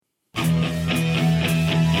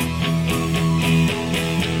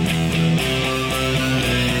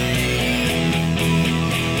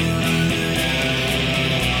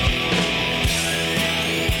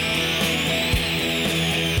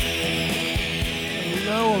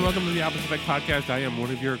Hello and welcome to the Opposite Effect Podcast. I am one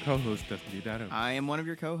of your co-hosts, Dustin Dado. I am one of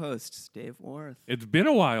your co-hosts, Dave Worth. It's been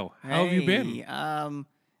a while. How have you been?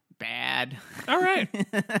 Bad. All right.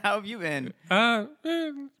 How have you been?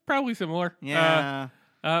 Probably similar. Yeah.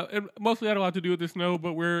 It mostly had a lot to do with the snow,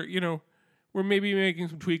 but we're maybe making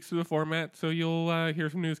some tweaks to the format, so you'll hear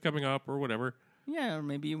some news coming up or whatever. Yeah, or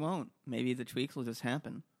maybe you won't. Maybe the tweaks will just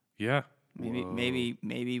happen. Yeah.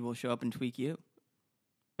 Maybe we'll show up and tweak you.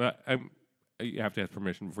 You have to ask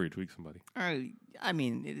permission before you tweak somebody. I'm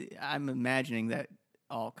imagining that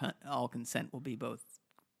all consent will be both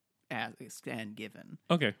asked and given.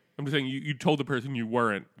 Okay. I'm just saying you told the person you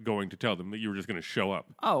weren't going to tell them, that you were just going to show up.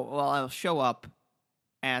 Oh, well, I'll show up,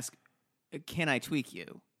 ask, can I tweak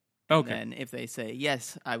you? Okay. And if they say,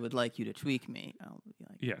 yes, I would like you to tweak me, I'll be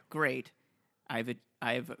like, yeah, great.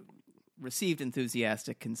 I've received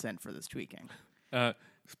enthusiastic consent for this tweaking.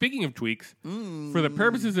 Speaking of tweaks, for the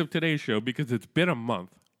purposes of today's show, because it's been a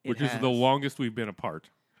month, which is the longest we've been apart.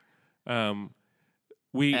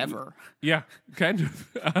 Ever. Yeah, kind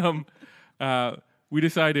of. We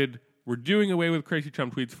decided we're doing away with Crazy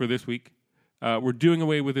Trump tweets for this week. We're doing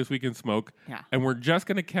away with This Week in Smoke. Yeah. And we're just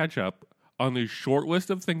going to catch up on the short list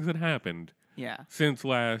of things that happened since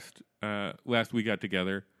last we got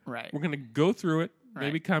together. Right. We're going to go through it,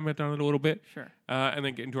 maybe comment on it a little bit. Sure. And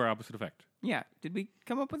then get into our opposite effect. Yeah. Did we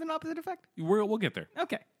come up with an opposite effect? We'll get there.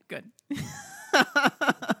 Okay, good.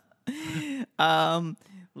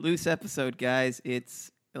 Loose episode, guys. It's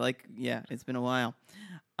been a while.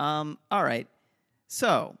 All right.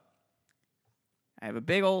 So, I have a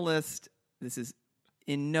big old list. This is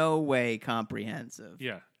in no way comprehensive.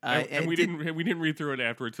 Yeah. And we didn't read through it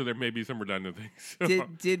afterwards, so there may be some redundant things. So.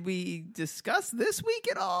 Did we discuss this week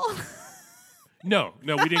at all? No,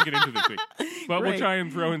 we didn't get into this week. But we'll try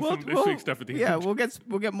and throw in some this week stuff at the end. Yeah, we'll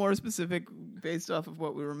get more specific based off of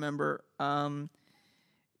what we remember.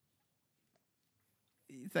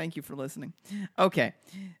 Thank you for listening. Okay.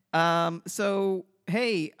 So,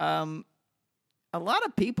 hey, a lot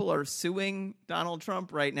of people are suing Donald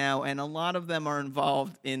Trump right now, and a lot of them are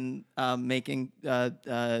involved in making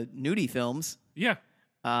nudie films. Yeah.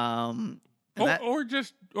 Or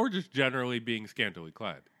just generally being scantily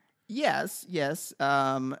clad. Yes.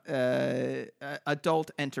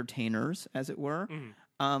 Adult entertainers, as it were.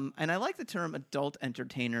 Mm-hmm. And I like the term adult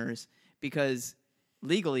entertainers because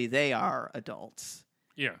legally they are adults.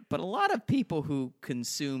 Yeah. But a lot of people who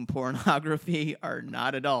consume pornography are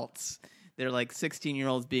not adults. They're like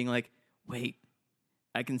 16-year-olds being like, wait,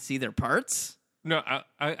 I can see their parts? No,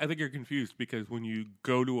 I think you're confused because when you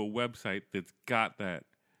go to a website that's got that,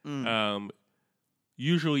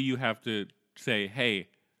 usually you have to say, hey,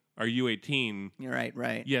 are you 18? You're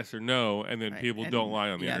right. Yes or no, and then people don't lie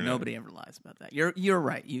on the internet. Yeah, nobody ever lies about that. You're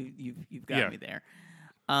right. You've got me there.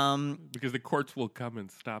 Because the courts will come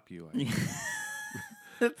and stop you.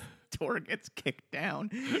 The door gets kicked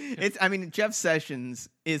down. Jeff Sessions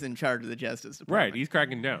is in charge of the Justice Department. Right, he's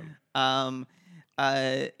cracking down.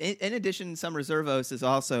 In addition, Summer Zervos is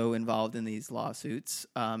also involved in these lawsuits,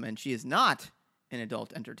 and she is not an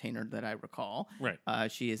adult entertainer that I recall. Right.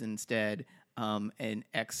 She is instead an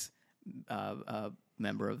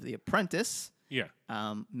member of The Apprentice. Yeah.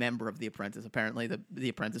 Member of The Apprentice. Apparently, the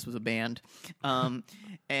Apprentice was a band.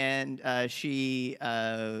 And she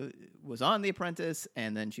was on The Apprentice,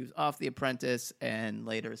 and then she was off The Apprentice, and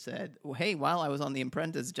later said, well, hey, while I was on The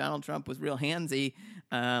Apprentice, Donald Trump was real handsy,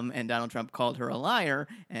 and Donald Trump called her a liar,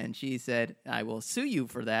 and she said, I will sue you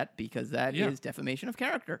for that, because that is defamation of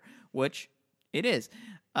character, which it is.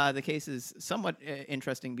 The case is somewhat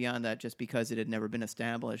interesting beyond that, just because it had never been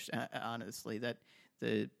established, honestly, that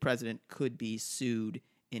the president could be sued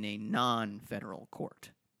in a non-federal court.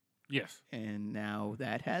 Yes. And now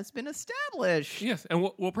that has been established. Yes, and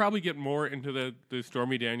we'll probably get more into the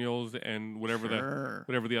Stormy Daniels and whatever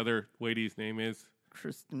the other lady's name is.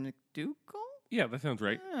 Kristen McDougal? Yeah, that sounds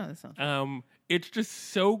right. Yeah, that sounds right. It's just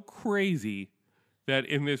so crazy that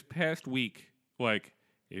in this past week, like,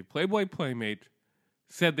 a Playboy Playmate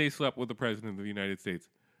said they slept with the President of the United States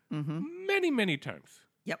many, many times.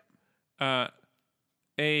 Yep. A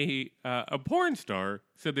porn star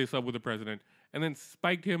said they slept with the president, and then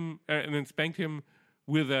spanked him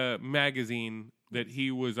with a magazine that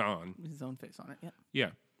he was on. With his own face on it.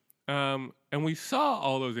 Yeah. Yeah. And we saw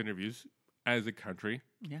all those interviews as a country.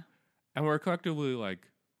 Yeah. And we're collectively like,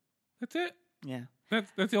 that's it. Yeah.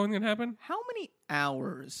 That's the only thing that happened. How many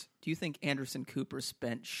hours do you think Anderson Cooper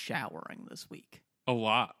spent showering this week? A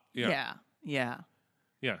lot. Yeah. Yeah.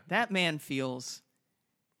 That man feels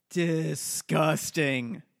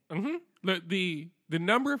disgusting. Mm-hmm. The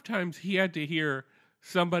number of times he had to hear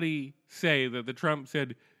somebody say that the Trump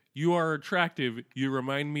said, "You are attractive. You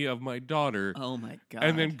remind me of my daughter," Oh my god.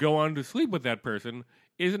 and then go on to sleep with that person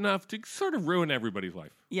is enough to sort of ruin everybody's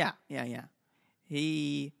life. Yeah.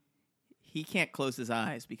 He can't close his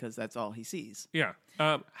eyes because that's all he sees. Yeah.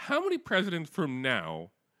 How many presidents from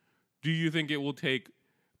now do you think it will take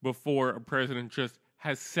before a president just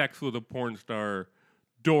has sex with a porn star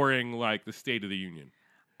during like the State of the Union?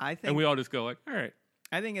 I think And we all just go like, all right.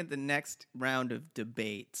 I think at the next round of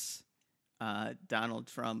debates, Donald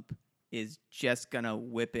Trump is just going to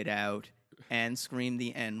whip it out and scream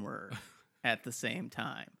the N-word at the same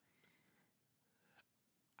time.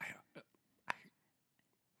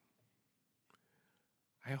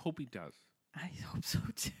 I hope he does. I hope so,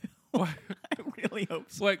 too. What? I really hope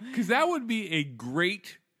so. Like, because that would be a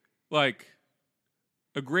great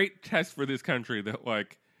test for this country that,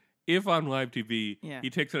 like, if on live TV Yeah. he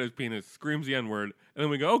takes out his penis, screams the N-word, and then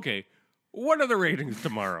we go, okay, what are the ratings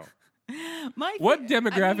tomorrow? What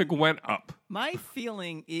demographic went up? My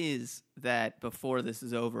feeling is that before this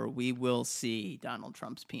is over, we will see Donald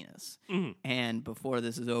Trump's penis. Mhm. And before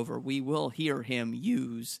this is over, we will hear him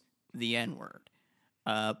use the N-word.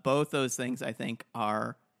 Both those things, I think,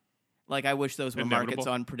 are... Like, I wish those were Inevitable. markets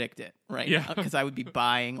on Predict It right Yeah. now, because I would be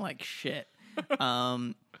buying like shit.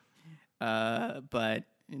 But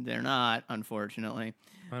they're not, unfortunately.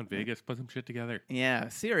 Come on, Vegas, put some shit together. Yeah,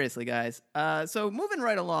 seriously, guys. So moving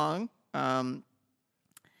right along,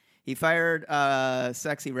 he fired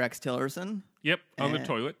sexy Rex Tillerson. Yep, on the And-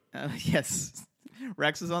 toilet. Yes,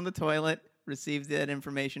 Rex was on the toilet, received that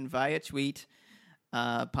information via tweet.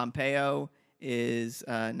 Pompeo is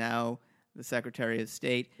now the Secretary of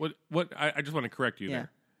State. What? I just want to correct you Yeah.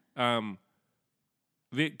 there.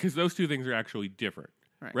 Because those two things are actually different.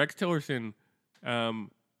 Right. Rex Tillerson,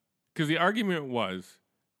 because the argument was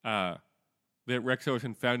that Rex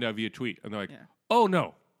Tillerson found out via tweet, and they're like, Yeah. "Oh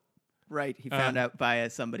no, Right, he found out via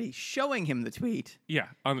somebody showing him the tweet. yeah,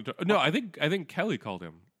 on the no." I think Kelly called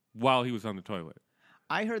him while he was on the toilet.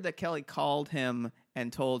 I heard that Kelly called him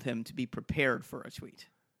and told him to be prepared for a tweet.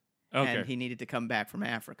 Okay, And he needed to come back from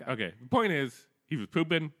Africa. okay. The point is, he was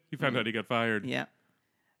pooping. He found out he got fired. Yeah.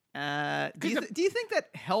 Do you think that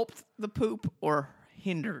helped the poop or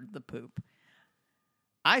hindered the poop?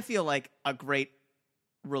 I feel like a great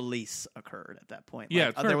release occurred at that point. Yeah, Like,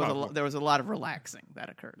 it's very there was possible. there was a lot of relaxing that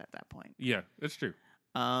occurred at that point. Yeah, that's true.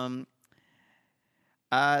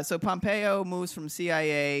 So Pompeo moves from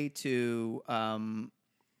CIA to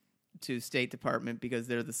State Department because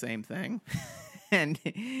they're the same thing. And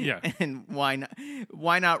why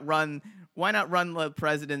not run the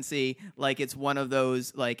presidency like it's one of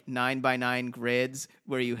those like 9x9 grids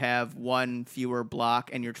where you have one fewer block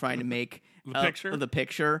and you're trying to make the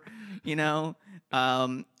picture? you know?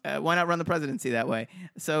 Why not run the presidency that way?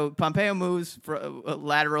 So Pompeo moves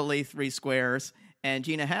laterally 3 squares, and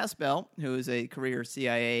Gina Haspel, who is a career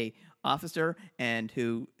CIA officer and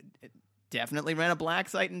who definitely ran a black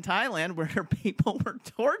site in Thailand where people were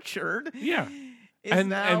tortured. Yeah, is and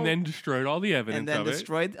now- then destroyed all the evidence and then of it.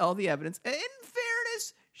 destroyed all the evidence. In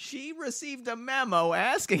fairness, she received a memo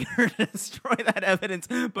asking her to destroy that evidence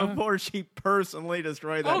before she personally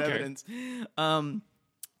destroyed that Okay. evidence.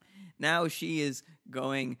 Now she is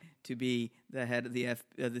going to be the head of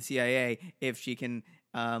the CIA if she can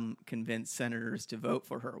convince senators to vote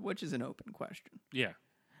for her, which is an open question. Yeah.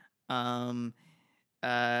 I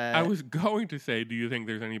I was going to say, do you think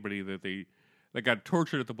there's anybody that got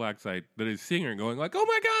tortured at the black site that is seeing her and going like, "Oh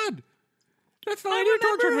my god, that's the lady who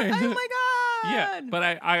tortured me"? Oh my god! Yeah, but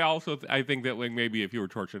I also I think that like maybe if you were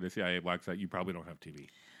tortured at a CIA black site, you probably don't have TV.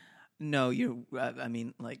 No, you. I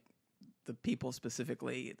mean, like the people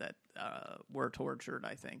specifically that were tortured.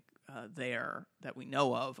 I think there that we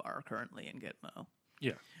know of are currently in Gitmo.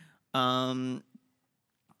 Yeah.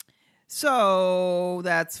 So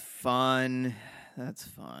that's fun. That's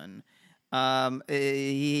fun.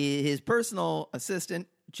 His personal assistant,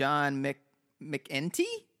 John McEntee,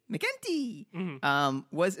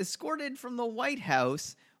 was escorted from the White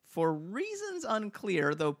House for reasons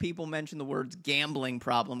unclear, though people mention the words gambling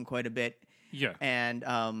problem quite a bit. Yeah. And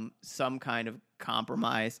some kind of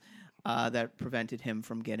compromise that prevented him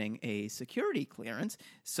from getting a security clearance.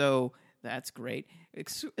 So that's great.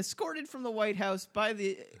 Escorted from the White House by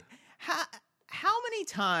the... How many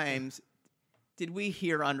times did we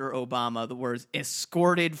hear under Obama the words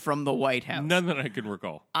escorted from the White House? None that I can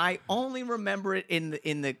recall. I only remember it in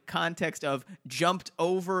the context of jumped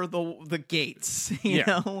over the gates. You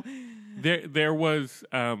know? There was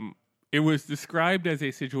it was described as a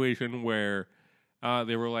situation where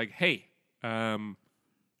they were like, "Hey,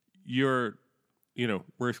 you're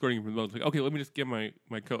we're escorting you from the building. It's like, okay, let me just get my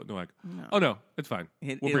coat. And they're like, oh, no, it's fine.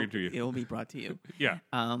 We'll bring it to you. It'll be brought to you. Yeah.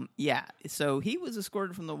 Yeah. So he was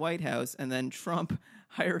escorted from the White House, and then Trump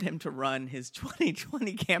hired him to run his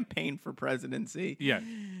 2020 campaign for presidency.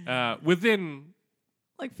 Yeah. Within...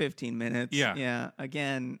 like 15 minutes. Yeah. Yeah.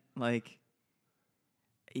 Again, like,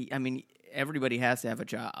 I mean, everybody has to have a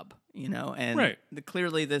job, and right.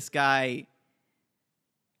 Clearly this guy...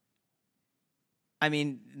 I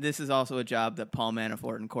mean, this is also a job that Paul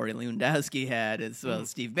Manafort and Corey Lewandowski had, as well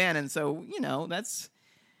as Steve Bannon. So, that's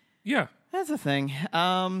a thing.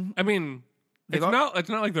 I mean, it's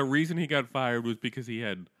not like the reason he got fired was because he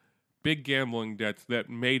had big gambling debts that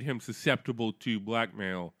made him susceptible to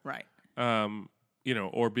blackmail, right?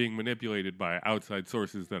 Or being manipulated by outside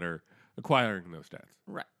sources that are acquiring those debts.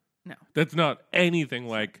 Right. No, that's not anything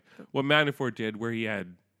like what Manafort did, where he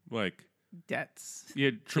had debts. He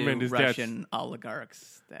had tremendous Russian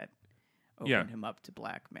oligarchs that opened him up to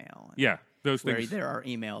blackmail. Yeah, those where things. There are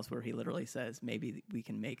emails where he literally says, "Maybe we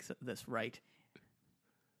can make this right.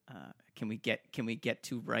 Can we get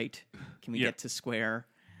to right? Can we get to square?"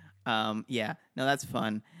 Yeah, no, that's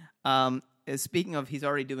fun. Speaking of, he's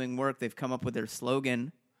already doing work. They've come up with their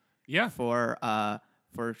slogan. Yeah. For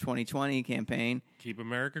 2020 campaign. Keep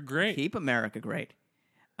America great. Keep America great.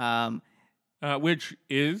 Which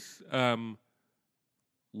is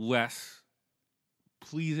less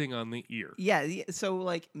pleasing on the ear. Yeah,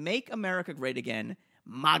 so make America great again.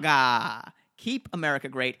 MAGA. Keep America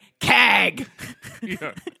great. CAG.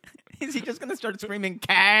 Yeah. Is he just going to start screaming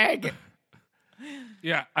CAG?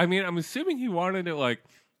 Yeah, I mean, I'm assuming he wanted it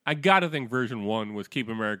I gotta think version 1 was Keep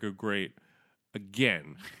America Great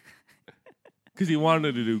again. Because he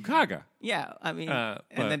wanted to do CAGA. Yeah, I mean, and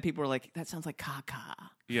then people were like, that sounds like caca.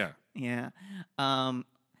 Yeah. Yeah.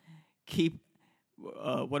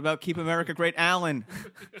 What about Keep America Great, Allen?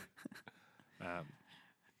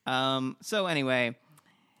 So anyway,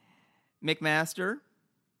 McMaster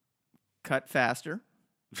cut faster.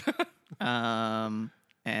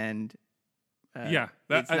 And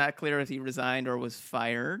it's not clear if he resigned or was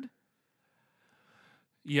fired.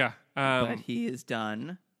 Yeah. But he is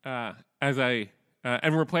done. And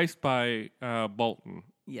replaced by Bolton.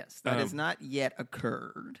 Yes, that has not yet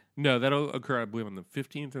occurred. No, that'll occur, I believe, on the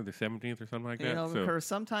 15th or the 17th or something like that. It'll occur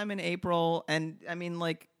sometime in April, and I mean,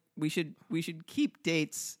 we should keep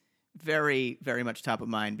dates very, very much top of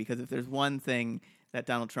mind, because if there's one thing that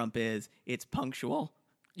Donald Trump is, it's punctual.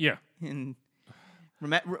 Yeah. And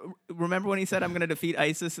remember when he said, "I'm going to defeat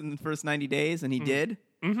ISIS in the first 90 days," and he did,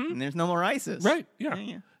 and there's no more ISIS. Right? Yeah.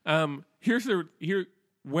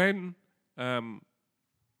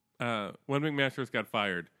 When McMaster's got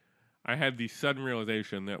fired, I had the sudden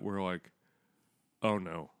realization that we're like, oh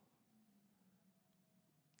no.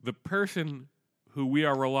 The person who we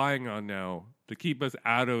are relying on now to keep us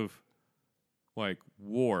out of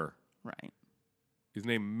war, right, is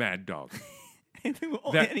named Mad Dog. And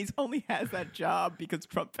he only has that job because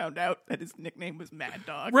Trump found out that his nickname was Mad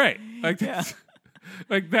Dog. Right.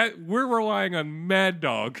 That we're relying on Mad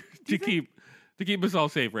Dog to keep us all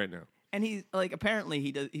safe right now. And he's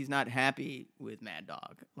apparently he's not happy with Mad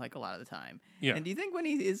Dog a lot of the time. Yeah. And do you think when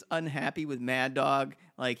he is unhappy with Mad Dog,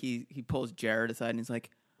 he pulls Jared aside and he's like,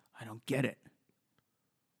 "I don't get it.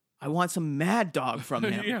 I want some Mad Dog from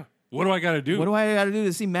him." Yeah. What do I got to do? What do I got to do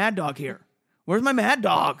to see Mad Dog here? Where's my Mad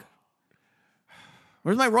Dog?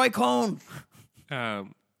 Where's my Roy Cohn?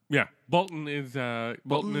 Yeah. Bolton is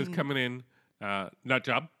coming in. Nut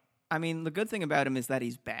job. I mean, the good thing about him is that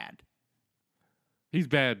he's bad. He's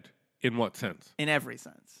bad in what sense? In every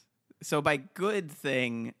sense. So by good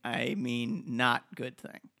thing, I mean not good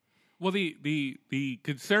thing. Well, the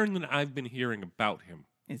concern that I've been hearing about him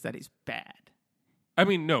is that he's bad. I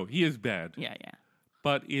mean, no, he is bad. Yeah.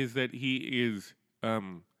 But is that he is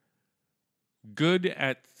good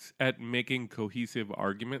at making cohesive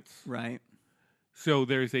arguments. Right. So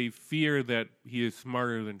there's a fear that he is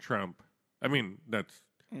smarter than Trump. I mean, that's...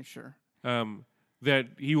 Yeah, sure. That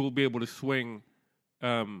he will be able to swing...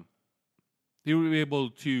 he will be able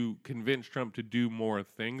to convince Trump to do more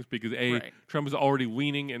things because right. Trump is already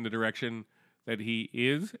leaning in the direction that he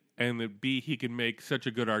is, and that B, he can make such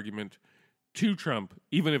a good argument to Trump,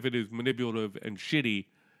 even if it is manipulative and shitty,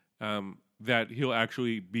 that he'll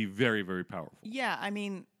actually be very, very powerful. Yeah, I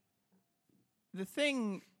mean, the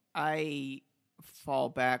thing I fall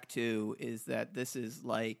back to is that this is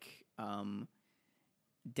like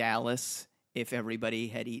Dallas if everybody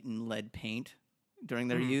had eaten lead paint during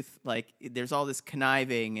their youth. There's all this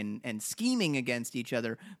conniving and scheming against each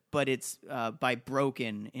other, but it's by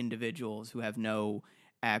broken individuals who have no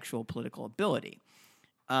actual political ability.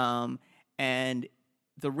 And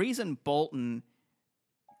the reason Bolton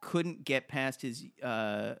couldn't get past his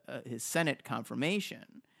Senate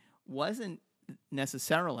confirmation wasn't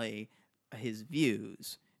necessarily his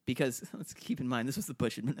views, because let's keep in mind this was the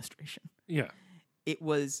Bush administration. Yeah. It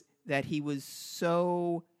was that he was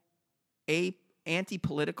so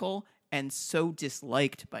anti-political and so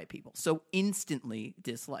disliked by people, so instantly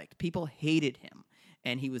disliked. People hated him,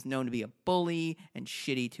 and he was known to be a bully and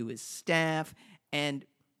shitty to his staff. And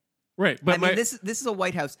right, but this is a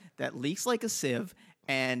White House that leaks like a sieve,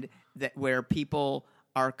 and that where people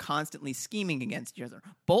are constantly scheming against each other.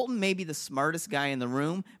 Bolton may be the smartest guy in the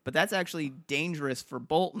room, but that's actually dangerous for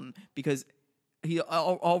Bolton, because he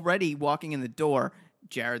already walking in the door,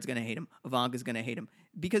 Jared's going to hate him, Ivanka's going to hate him,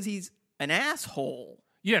 because he's an asshole.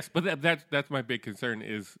 Yes, but that's my big concern.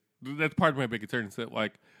 That's part of my big concern is that,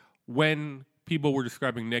 like, when people were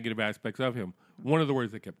describing negative aspects of him, one of the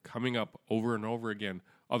words that kept coming up over and over again,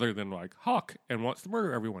 other than like hawk and wants to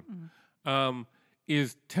murder everyone,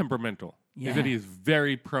 is temperamental. Yeah. Is that he is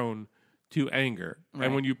very prone to anger. Right.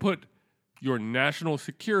 And when you put your national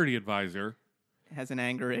security advisor Has an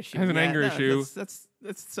anger issue. issue. That's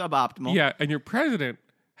suboptimal. Yeah, and your president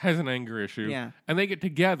has an anger issue. Yeah. And they get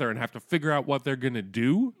together and have to figure out what they're going to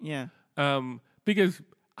do. Yeah. Because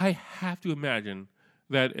I have to imagine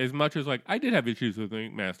that as much as, like, I did have issues with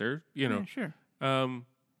McMaster, Yeah, sure.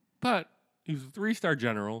 but he was a 3-star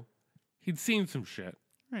general. He'd seen some shit.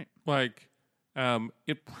 Right. Like,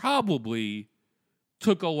 it probably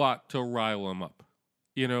took a lot to rile him up.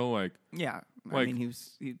 Like... Yeah. I Like- mean,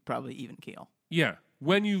 he'd probably even keel. Yeah.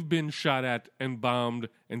 When you've been shot at and bombed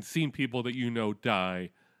and seen people that you know die,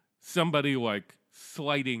 somebody, like,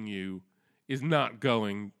 slighting you is not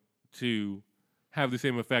going to have the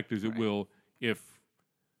same effect as it will if,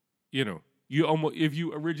 if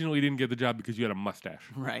you originally didn't get the job because you had a mustache.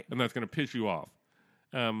 Right. And that's going to piss you off.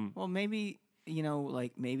 Well, maybe,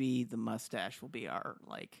 maybe the mustache will be our,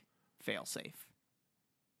 fail-safe.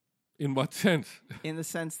 In what sense? In the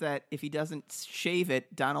sense that if he doesn't shave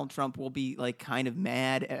it, Donald Trump will be, kind of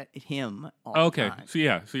mad at him all the time. So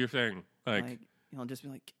yeah. So you're saying, he'll just be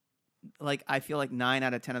I feel like 9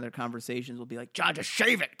 out of 10 of their conversations will be like, John, just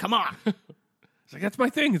shave it. Come on. it's like, that's my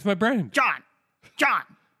thing. It's my brand. John.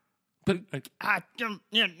 But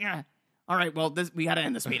Yeah. All right, well, we got to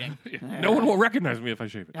end this meeting. no one will recognize me if I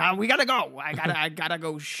shave it. We got to go. I gotta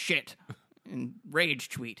go shit and rage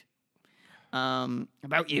tweet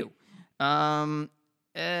about you. So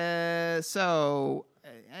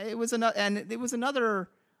it was another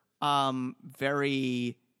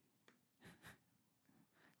very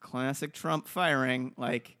classic Trump firing,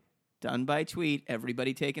 done by tweet,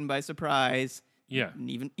 everybody taken by surprise. Yeah.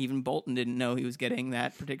 And even Bolton didn't know he was getting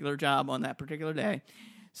that particular job on that particular day.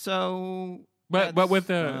 So, but with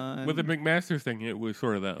the McMaster thing, it was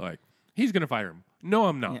sort of that, he's going to fire him. No,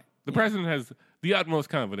 I'm not. Yeah. The president has the utmost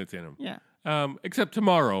confidence in him. Yeah. Except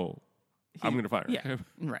tomorrow, I'm going to fire him.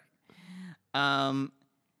 Yeah. Right.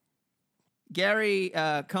 Gary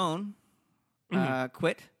Cohn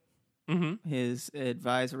quit his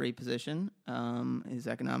advisory position, his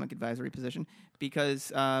economic advisory position,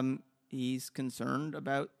 because he's concerned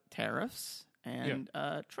about tariffs and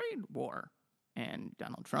trade war. And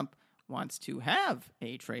Donald Trump wants to have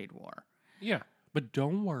a trade war. Yeah. But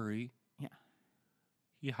don't worry. Yeah.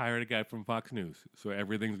 He hired a guy from Fox News, so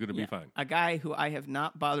everything's going to be fine. A guy who I have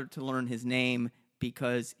not bothered to learn his name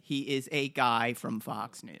because he is a guy from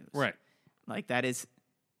Fox News. Right. That is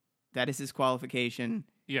his qualification.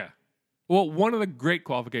 Yeah. Well, one of the great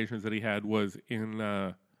qualifications that he had was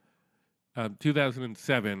in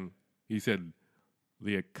 2007, he said,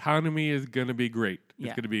 the economy is going to be great.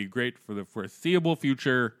 It's going to be great for the foreseeable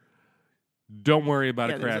future. Don't worry about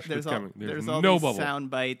a crash that's coming. There's all no these bubble. sound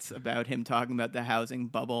bites about him talking about the housing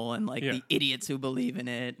bubble and the idiots who believe in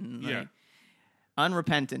it. And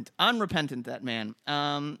unrepentant, that man.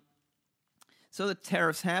 So the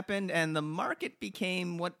tariffs happened, and the market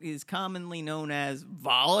became what is commonly known as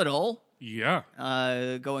volatile. Yeah.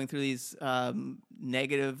 Going through these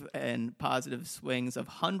negative and positive swings of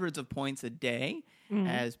hundreds of points a day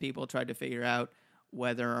as people tried to figure out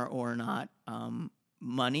whether or not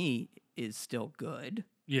money is still good.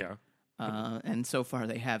 Yeah. And so far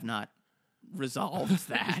they have not resolved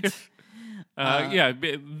that.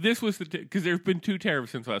 This was because there's been 2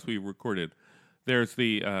 tariffs since last we recorded. There's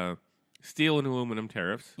the steel and aluminum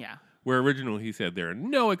tariffs. Yeah. Where originally he said there are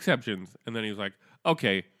no exceptions, and then he was like,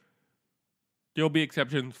 okay, there'll be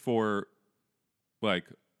exceptions for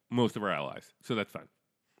most of our allies, so that's fine.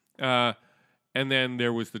 And then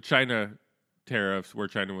there was the China tariffs where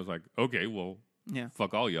China was like, okay, well,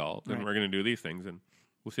 fuck all y'all, then we're going to do these things, and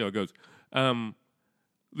we'll see how it goes.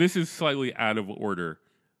 This is slightly out of order,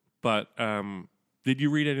 but Did you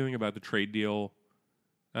read anything about the trade deal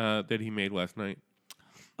that he made last night?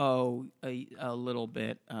 Oh, a little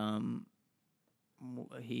bit.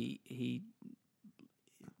 He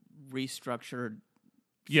restructured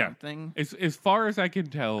something. As far as I can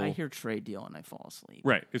tell, I hear trade deal and I fall asleep.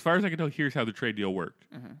 right. As far as I can tell, here's how the trade deal worked.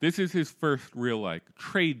 This is his first real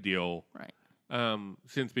trade deal, Right.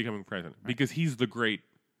 Since becoming president, because he's the great.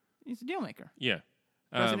 He's a deal maker. Yeah.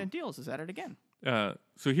 President Deals is at it again.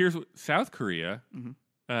 So here's what South Korea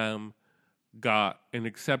got an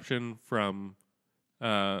exception from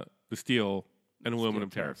the steel and aluminum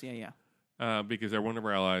tariffs. Yeah. Because they're one of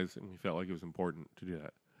our allies, and we felt like it was important to do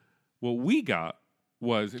that. What we got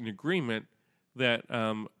was an agreement that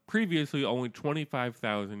previously only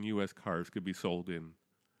 25,000 U.S. cars could be sold in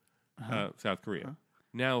South Korea.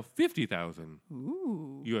 Now 50,000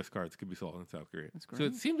 U.S. cars could be sold in South Korea. That's great. So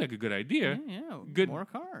it seemed like a good idea. Yeah. Good. More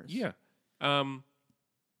cars. Yeah.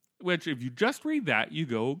 Which, if you just read that, you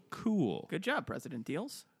go, cool. Good job, President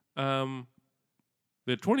Deals. The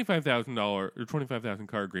 $25,000 or 25,000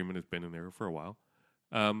 car agreement has been in there for a while.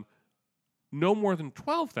 No more than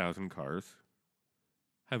 12,000 cars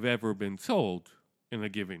have ever been sold in a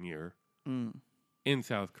given year in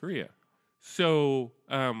South Korea. So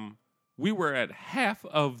we were at half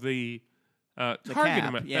of the target cap,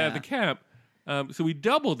 amount, yeah. the cap. So we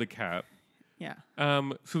doubled the cap. Yeah.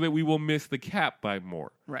 So that we will miss the cap by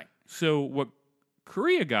more. Right. So what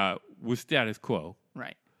Korea got was status quo.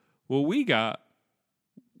 Right. What we got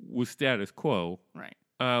was status quo. Right.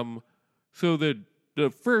 So the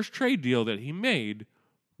first trade deal that he made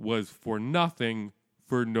was for nothing,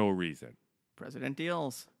 for no reason. President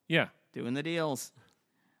Deals. Yeah. Doing the deals.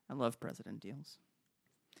 I love President Deals.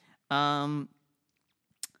 Had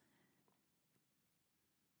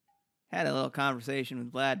a little conversation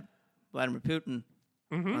with Vladimir Putin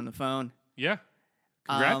on the phone. Yeah.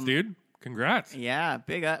 Congrats, dude. Congrats. Yeah,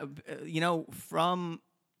 big.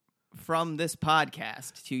 From this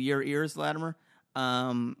podcast to your ears, Vladimir.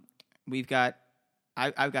 We've got.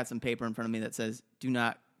 I've got some paper in front of me that says, "Do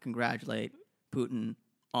not congratulate Putin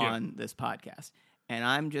on this podcast," and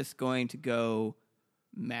I'm just going to go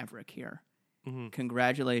Maverick here.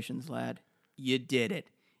 Congratulations, lad! You did it.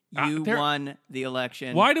 You won the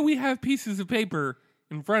election. Why do we have pieces of paper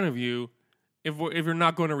in front of you if you're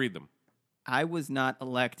not going to read them? I was not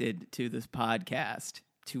elected to this podcast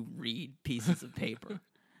to read pieces of paper.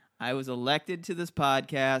 I was elected to this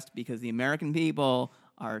podcast because the American people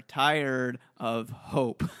are tired of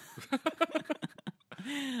hope.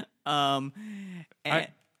 And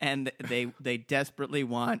they desperately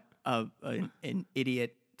want an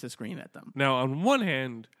idiot to scream at them. Now, on one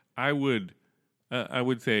hand, I would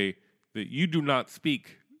say that you do not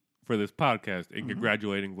speak for this podcast in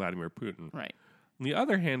congratulating Vladimir Putin. Right. On the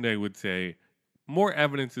other hand, I would say more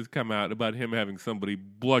evidence has come out about him having somebody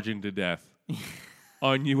bludgeoned to death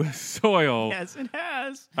on U.S. soil. Yes, it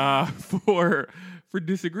has. For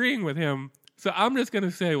disagreeing with him. So I'm just going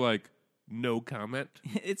to say, no comment.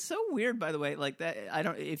 It's so weird, by the way. Like that,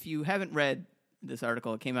 if you haven't read this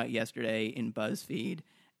article, it came out yesterday in BuzzFeed,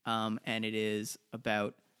 and it is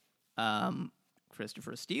about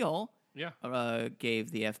Christopher Steele. Yeah.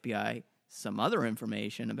 Gave the FBI some other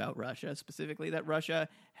information about Russia, specifically that Russia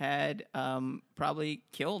had probably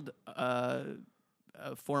killed a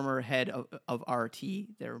former head of RT,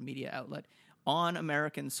 their media outlet, on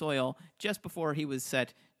American soil just before he was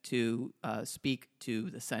set to speak to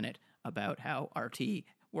the Senate about how RT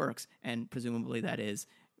works, and presumably that is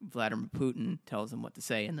Vladimir Putin tells them what to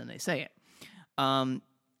say, and then they say it.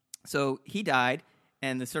 So he died,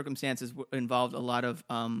 and the circumstances involved a lot of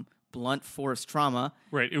blunt force trauma.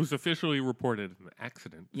 Right. It was officially reported an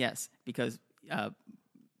accident. Yes, because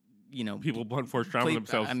people blunt force trauma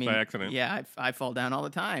themselves by accident. Yeah, I fall down all the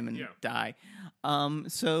time and die.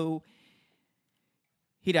 So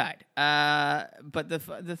he died. But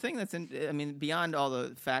the thing that's beyond all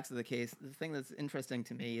the facts of the case, the thing that's interesting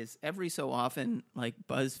to me is every so often, like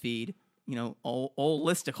BuzzFeed, old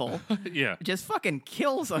listicle, just fucking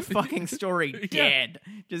kills a fucking story dead.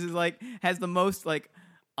 Just is has the most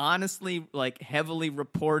honestly heavily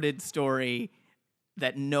reported story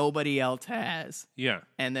that nobody else has. Yeah.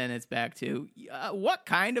 And then it's back to, what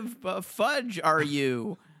kind of fudge are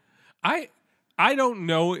you? I don't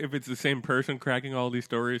know if it's the same person cracking all these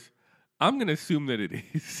stories. I'm going to assume that it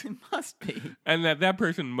is. It must be. And that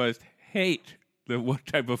person must hate what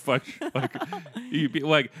type of fudge. You'd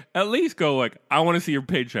be at least go I want to see your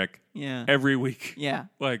paycheck every week. Yeah.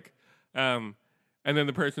 And then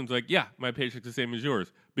the person's yeah, my paycheck's the same as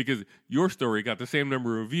yours because your story got the same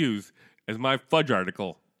number of views as my fudge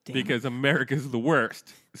article because America's the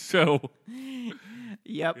worst. So,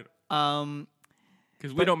 yep.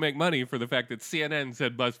 Because we don't make money for the fact that CNN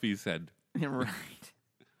said BuzzFeed said. Right.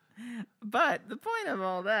 But the point of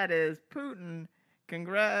all that is Putin,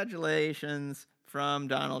 congratulations from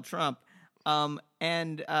Donald Trump.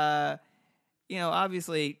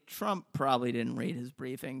 Obviously Trump probably didn't read his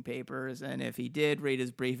briefing papers, and if he did read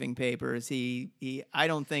his briefing papers, I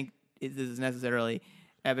don't think this is necessarily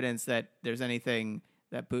evidence that there's anything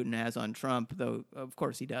that Putin has on Trump, though of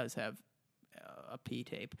course he does have a P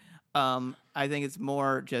tape. I think it's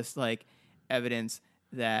more just like evidence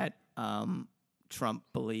that Trump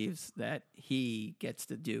believes that he gets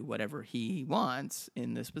to do whatever he wants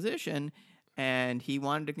in this position, and he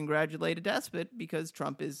wanted to congratulate a despot because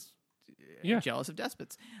Trump is jealous of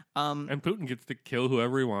despots. And Putin gets to kill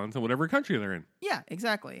whoever he wants in whatever country they're in. Yeah,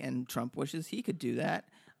 exactly. And Trump wishes he could do that.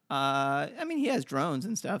 He has drones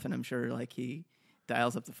and stuff, and I'm sure like he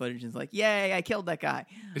dials up the footage and is like, "Yay, I killed that guy."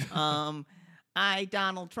 I,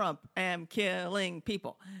 Donald Trump, am killing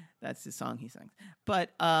people. That's the song he sings.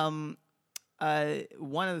 But one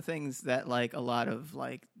of the things that like a lot of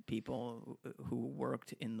like people who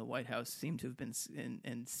worked in the White House seem to have been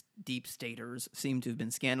and deep staters seem to have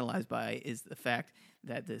been scandalized by is the fact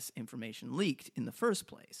that this information leaked in the first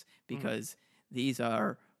place, because these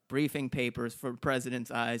are briefing papers for president's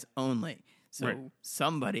eyes only. So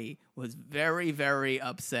somebody was very, very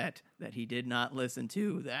upset that he did not listen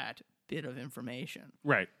to that bit of information.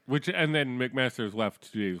 Right. And then McMaster's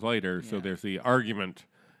left 2 days later, so there's the argument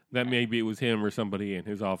that maybe it was him or somebody in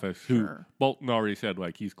his office who Bolton already said,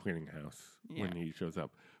 like, he's cleaning house when he shows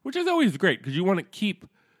up. Which is always great, because you want to keep,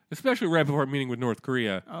 especially right before a meeting with North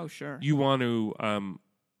Korea. Oh, sure. You want to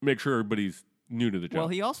make sure everybody's new to the job. Well,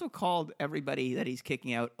 he also called everybody that he's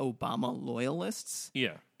kicking out Obama loyalists.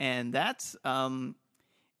 Yeah. And that's,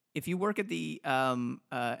 if you work at the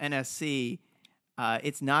NSC,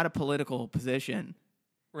 it's not a political position.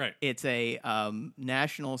 Right. It's a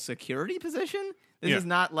national security position. This is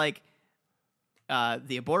not like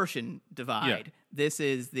the abortion divide. Yeah. This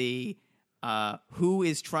is the who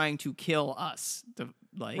is trying to kill us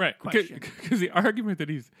question. Because the argument that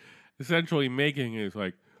he's essentially making is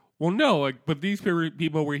like, well, no, like, but these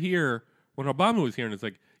people were here when Obama was here, and it's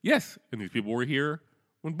like, yes, and these people were here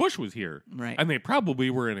when Bush was here, right? And they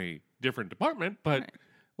probably were in a different department, but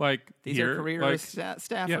like these are careerist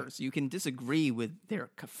staffers. Yeah. You can disagree with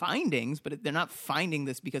their findings, but they're not finding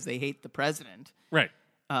this because they hate the president, right?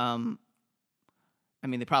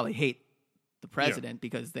 They probably hate the president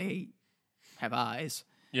because they have eyes,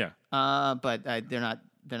 but they're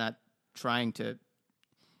not trying to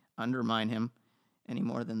undermine him any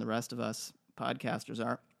more than the rest of us podcasters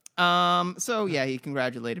are. He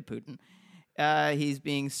congratulated Putin. He's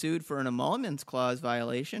being sued for an emoluments clause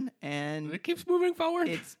violation, and it keeps moving forward.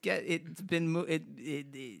 It's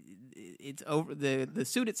over. The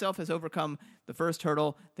suit itself has overcome the first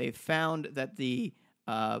hurdle. They've found that the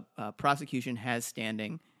prosecution has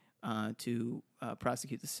standing to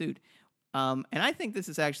prosecute the suit, and I think this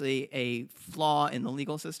is actually a flaw in the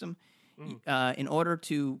legal system. In order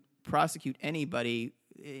to prosecute anybody,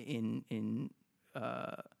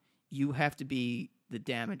 you have to be the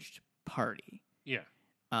damaged party. Yeah.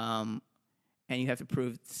 And you have to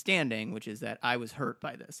prove standing, which is that I was hurt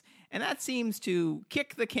by this. And that seems to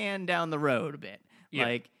kick the can down the road a bit. Yeah.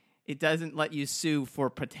 Like, it doesn't let you sue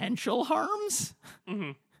for potential harms.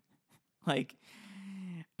 Mm-hmm. Like,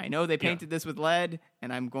 I know they painted this with lead,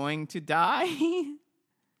 and I'm going to die.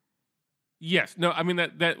 Yes. No, I mean,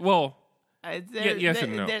 yes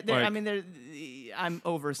and no. I'm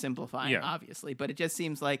oversimplifying, obviously, but it just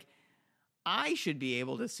seems like I should be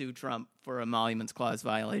able to sue Trump for emoluments clause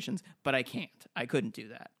violations, but I can't. I couldn't do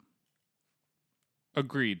that.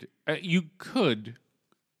 Agreed. You could,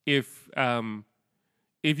 if you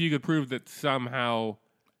could prove that somehow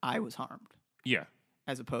I was harmed. Yeah.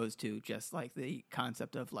 As opposed to just like the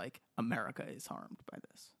concept of like America is harmed by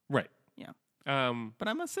this. Right. Yeah. But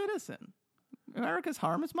I'm a citizen. America's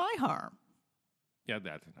harm is my harm. Yeah,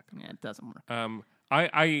 that's not going to work. Yeah, it doesn't work.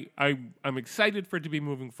 I'm excited for it to be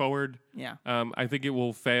moving forward. Yeah. I think it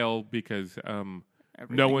will fail because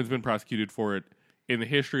no one's been prosecuted for it in the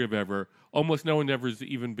history of ever. Almost no one ever's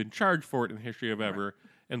even been charged for it in the history of ever. Right.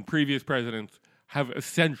 And previous presidents have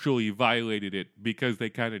essentially violated it because they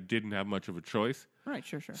kind of didn't have much of a choice. Right,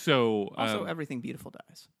 sure. So also, everything beautiful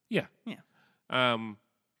dies. Yeah. Yeah.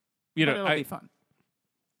 It'll be fun.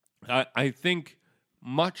 I think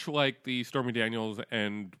much like the Stormy Daniels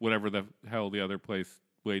and whatever the hell the other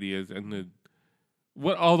lady is, and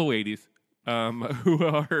all the ladies who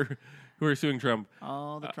are suing Trump.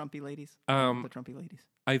 All the Trumpy ladies. The Trumpy ladies.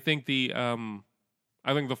 I think the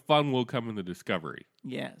fun will come in the discovery.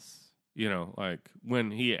 Yes. Like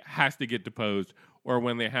when he has to get deposed, or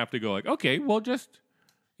when they have to go like, okay, well, just,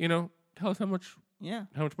 tell us how much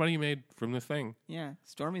money you made from this thing. Yeah.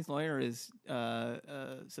 Stormy's lawyer is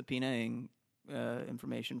subpoenaing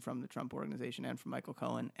information from the Trump organization and from Michael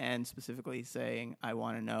Cohen, and specifically saying, I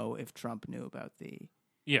want to know if Trump knew about the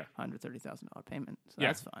 $130,000 payment. So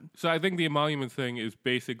that's fun. So I think the emoluments thing is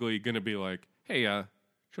basically going to be like, hey, show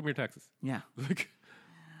me your taxes. Yeah.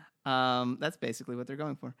 That's basically what they're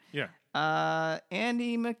going for. Yeah.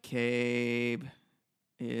 Andy McCabe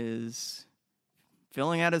is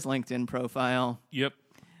filling out his LinkedIn profile. Yep.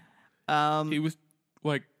 He was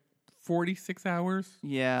like 46 hours.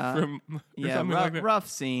 Yeah. Something like that. Rough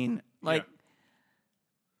scene.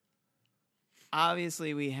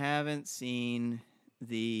 Obviously, we haven't seen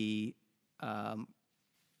the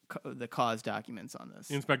cause documents on this.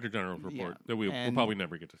 The Inspector General's report that we'll probably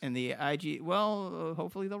never get to see. And the IG,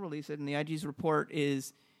 hopefully they'll release it. And the IG's report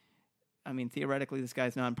is, theoretically, this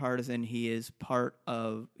guy's nonpartisan. He was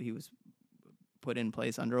put in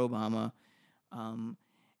place under Obama.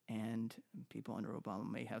 And people under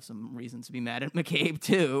Obama may have some reasons to be mad at McCabe,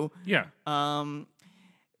 too. Yeah.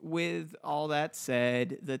 With all that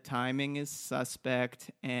said, the timing is suspect.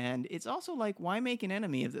 And it's also like, why make an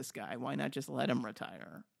enemy of this guy? Why not just let him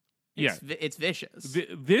retire? It's vicious.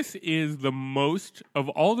 This is the most, of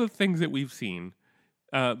all the things that we've seen,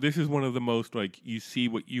 this is one of the most, like, you see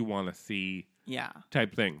what you want to see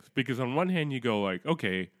type things. Because on one hand, you go like,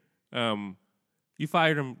 okay, you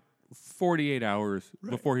fired him 48 hours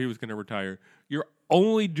before he was going to retire. You're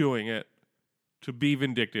only doing it to be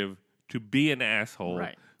vindictive, to be an asshole,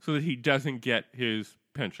 so that he doesn't get his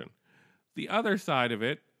pension. The other side of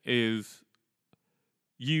it is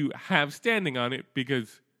you have standing on it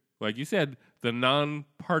because, like you said, the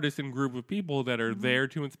nonpartisan group of people that are there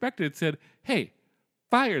to inspect it said, hey,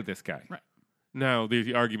 fire this guy. Right. Now,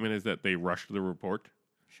 the argument is that they rushed the report.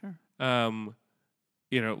 Sure.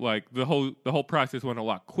 Like the whole process went a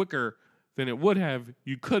lot quicker than it would have.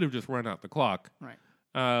 You could have just run out the clock. Right.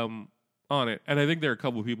 On it. And I think there are a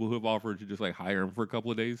couple of people who have offered to just like hire him for a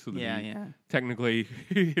couple of days so that he technically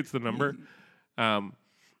hits the number.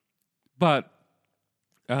 But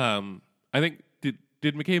I think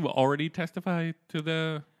did McCabe already testify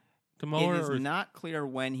to Mueller? It is not clear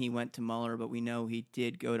when he went to Mueller, but we know he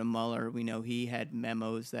did go to Mueller. We know he had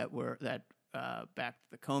memos that backed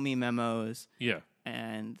the Comey memos. Yeah.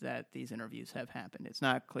 And that these interviews have happened. It's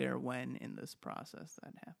not clear when in this process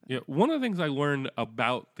that happened. Yeah. One of the things I learned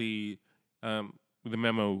about the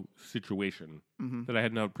memo situation that I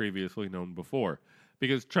had not previously known before,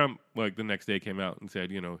 because Trump, like, the next day came out and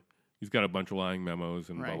said, he's got a bunch of lying memos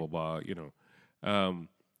and blah, blah, blah,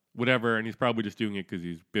 whatever, and he's probably just doing it because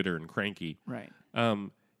he's bitter and cranky. Right.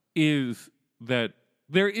 Is that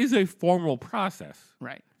there is a formal process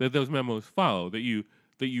that those memos follow, that you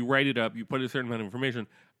write it up, you put a certain amount of information,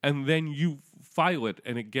 and then you file it,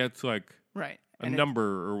 and it gets like a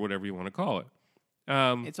number or whatever you want to call it.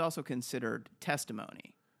 It's also considered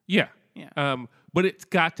testimony. Yeah. Yeah. But it's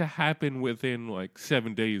got to happen within like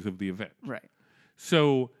 7 days of the event. Right.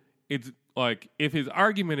 So it's like, if his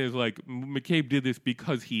argument is like, McCabe did this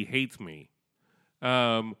because he hates me,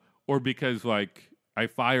 or because like I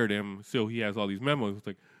fired him, so he has all these memos. It's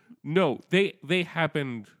like, no, they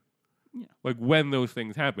happened like when those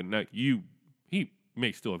things happened. Now he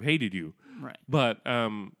may still have hated you, right? But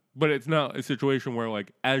it's not a situation where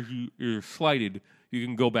like as you're slighted, you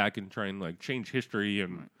can go back and try and like change history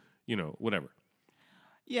and whatever.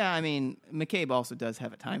 Yeah, McCabe also does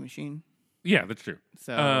have a time machine. Yeah, that's true.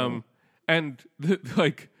 So and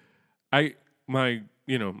my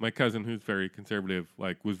cousin who's very conservative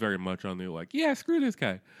like was very much on the like, yeah, screw this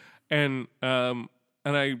guy, and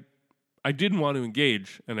I didn't want to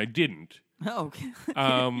engage, and I didn't. Oh,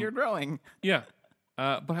 you're growing. Yeah,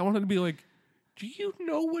 but I wanted to be like, do you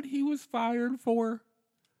know what he was fired for?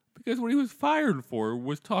 Because what he was fired for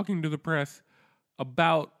was talking to the press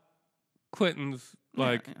about Clinton's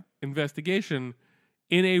investigation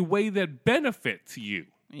in a way that benefits you.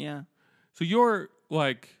 Yeah. So you're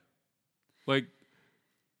like, what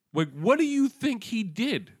do you think he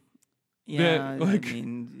did? Yeah,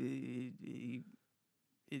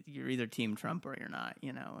 you're either Team Trump or you're not,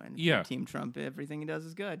 and Team Trump, everything he does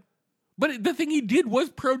is good. But the thing he did was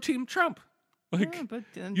pro-Team Trump. Like, yeah, but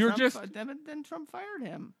then you're then Trump fired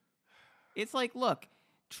him. It's like, look,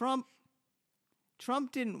 Trump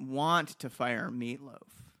didn't want to fire Meatloaf,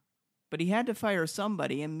 but he had to fire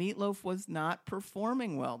somebody, and Meatloaf was not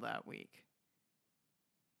performing well that week.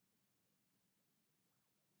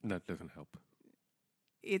 That doesn't help.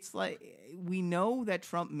 It's like, we know that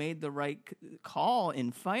Trump made the right call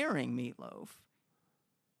in firing Meatloaf.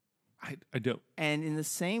 I don't. And in the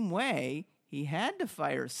same way, he had to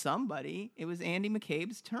fire somebody. It was Andy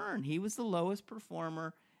McCabe's turn. He was the lowest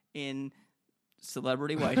performer in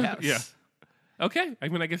Celebrity White House. Yeah. Okay. I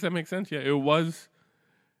mean, I guess that makes sense. Yeah, it was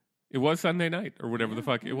Sunday night or whatever the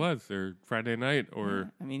fuck it was, or Friday night, or Yeah.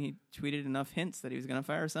 I mean, he tweeted enough hints that he was going to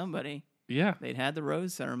fire somebody. yeah. They'd had the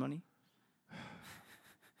rose ceremony.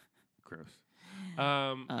 Gross.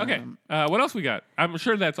 Okay. What else we got? I'm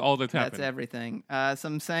sure that's all that's happened. That's everything.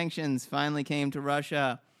 Some sanctions finally came to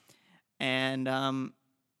Russia, and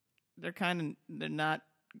they're not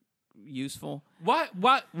useful.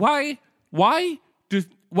 Why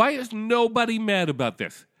is nobody mad about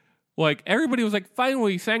this? Like, everybody was like,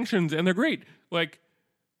 finally sanctions, and they're great. Like,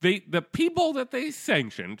 the people that they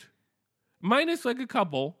sanctioned, minus like a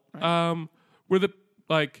couple, were the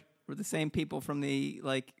same people from the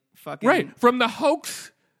fucking right from the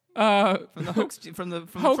hoax from the hoax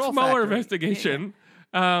hoax Mueller investigation.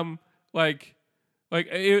 Mueller's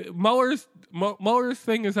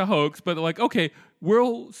thing is a hoax, but like, okay,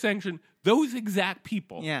 we'll sanction those exact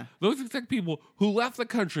people. Yeah. Those exact people who left the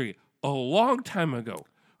country a long time ago,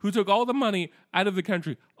 who took all the money out of the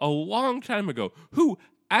country a long time ago, who,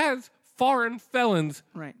 as foreign felons,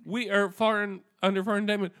 Right. we are under foreign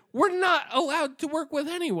indictment, we're not allowed to work with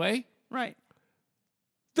anyway. Right.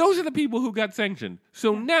 Those are the people who got sanctioned.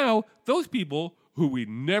 So now those people who we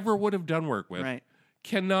never would have done work with Right.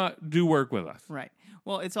 cannot do work with us. Right.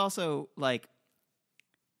 Well, it's also like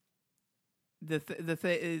the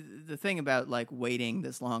thing about like waiting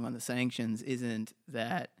this long on the sanctions isn't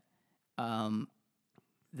that then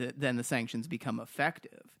the sanctions become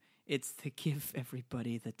effective. It's to give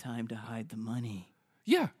everybody the time to hide the money,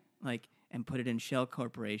 Yeah. like, and put it in shell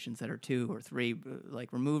corporations that are 2 or 3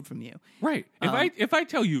 like removed from you. Right. If I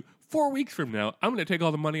tell you 4 weeks from now I'm going to take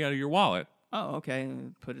all the money out of your wallet. Oh, okay.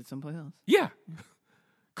 Put it someplace else. Yeah.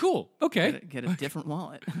 Cool. Okay. Get a different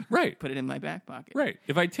wallet. Right. Put it in my back pocket. Right.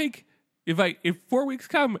 If 4 weeks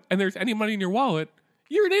come and there's any money in your wallet,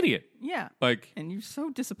 you're an idiot. Yeah. Like, And you're so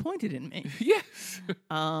disappointed in me. yes.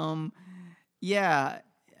 Yeah.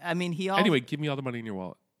 I mean, he also... Anyway, give me all the money in your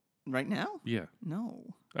wallet. Right now? Yeah.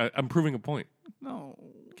 No. I'm proving a point. No.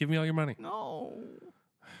 Give me all your money. No.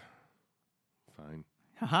 Fine.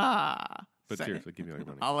 Ha. But seriously, give me all your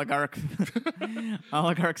money.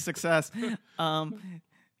 Oligarch success.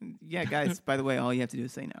 Yeah, guys, by the way, all you have to do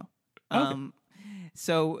is say no. Okay.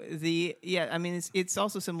 So I mean, it's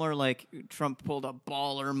also similar. Like, Trump pulled a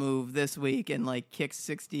baller move this week and like kicked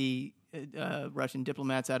 60 Russian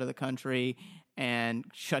diplomats out of the country and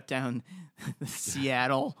shut down the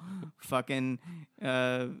Seattle fucking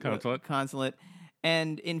consulate.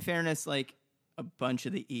 And in fairness, like, a bunch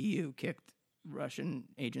of the EU kicked Russian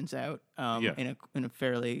agents out in a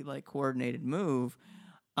fairly like coordinated move.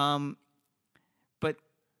 But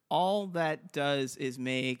all that does is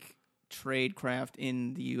make tradecraft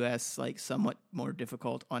in the U.S. like somewhat more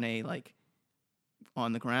difficult on a like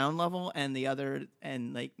on the ground level, and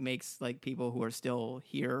like makes like people who are still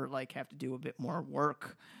here like have to do a bit more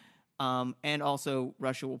work. And also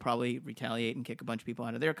Russia will probably retaliate and kick a bunch of people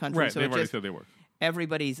out of their country. Right, So they've already said they were.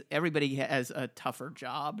 Everybody has a tougher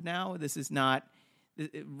job now. This is not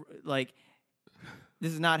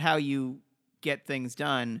how you get things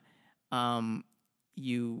done.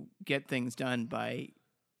 You get things done by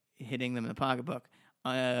hitting them in the pocketbook,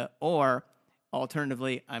 or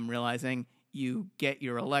alternatively, I'm realizing you get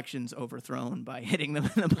your elections overthrown by hitting them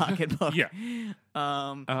in the pocketbook. Yeah.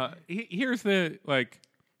 Here's the like.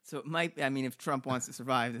 So it might. I mean, if Trump wants to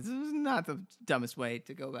survive, this is not the dumbest way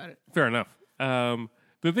to go about it. Fair enough.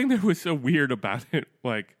 The thing that was so weird about it,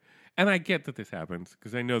 like, and I get that this happens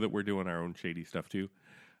because I know that we're doing our own shady stuff too.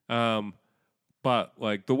 But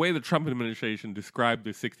like the way the Trump administration described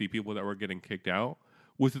the 60 people that were getting kicked out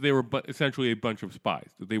was that they were essentially a bunch of spies,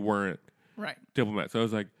 that they weren't Right. diplomats. So I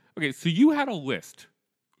was like, okay, so you had a list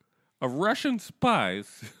of Russian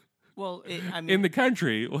spies Well, I mean, in the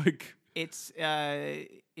country, like.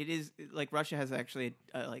 It is like Russia has actually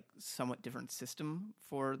a like somewhat different system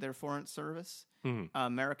for their foreign service. Mm-hmm.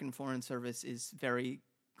 American foreign service is very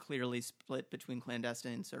clearly split between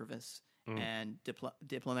clandestine service and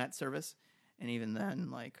diplomat service, and even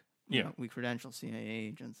then, like, you know, we credential CIA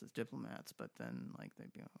agents as diplomats, but then like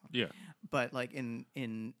but like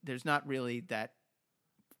in there's not really that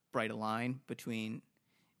bright a line between.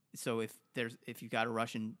 So if you got a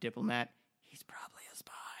Russian diplomat, he's probably a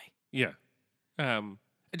spy. Yeah.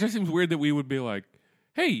 It just seems weird that we would be like,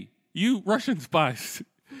 hey, you Russian spies,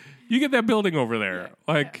 you get that building over there. Yeah,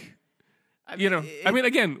 like, yeah. I mean,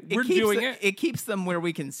 again, we're doing it. It keeps them where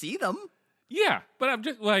we can see them. Yeah, but I'm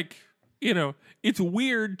just like, it's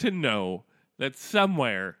weird to know that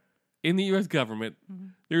somewhere in the U.S. government,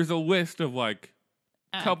 there's a list of like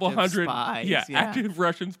a couple Active hundred spies, active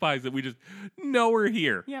Russian spies that we just know are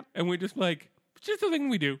here. Yep. And we just like, it's just a thing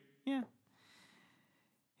we do. Yeah.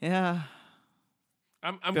 Yeah.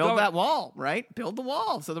 I'm Build going, that wall, right? Build the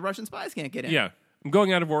wall so the Russian spies can't get in. Yeah. I'm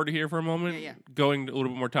going out of order here for a moment, Yeah. going a little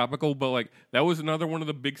bit more topical, but like that was another one of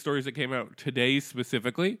the big stories that came out today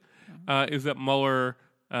specifically, is that Mueller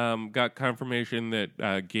got confirmation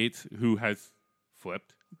that Gates, who has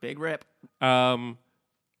flipped, Big rip.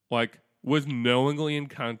 like was knowingly in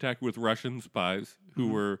contact with Russian spies who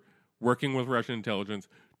were working with Russian intelligence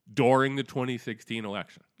during the 2016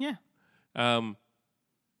 election. Yeah. Um,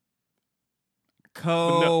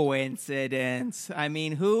 Coincidence. I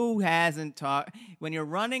mean, who hasn't talked? When you're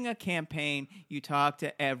running a campaign, you talk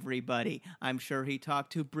to everybody. I'm sure he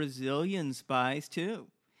talked to Brazilian spies too.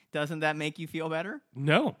 Doesn't that make you feel better?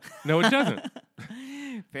 no, it doesn't.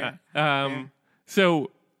 Fair.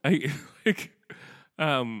 So I like,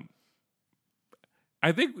 I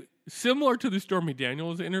think similar to the Stormy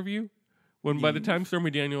Daniels interview, when by the time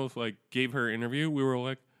Stormy Daniels like gave her interview, we were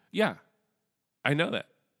like, yeah, I know that.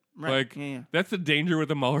 Right. Like Yeah. that's the danger with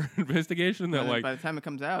the Mueller investigation. That And then like by the time it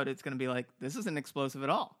comes out, it's going to be like, this isn't explosive at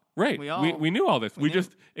all. right, we knew all this. We knew.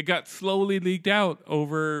 just it got slowly leaked out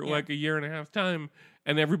over Yeah. like a year and a half time,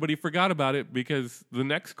 and everybody forgot about it because the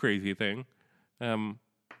next crazy thing,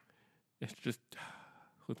 it's just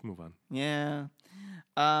let's move on. Yeah.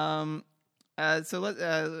 So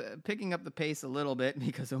picking up the pace a little bit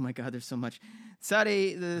because oh my God, there's so much.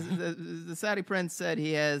 The Saudi prince said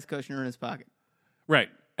he has Kushner in his pocket. Right.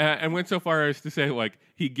 And went so far as to say, like,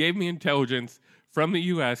 he gave me intelligence from the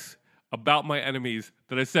U.S. about my enemies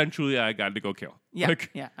that essentially I got to go kill. Yeah, Like,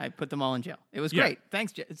 yeah. I put them all in jail. It was Yeah. great.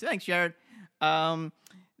 Thanks, Jared. and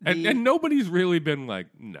nobody's really been like,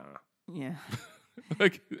 nah. Yeah,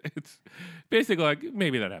 Like, it's basically like,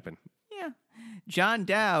 maybe that happened. yeah. John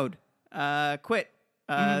Dowd quit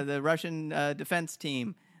the Russian defense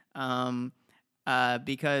team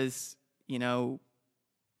because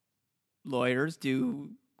lawyers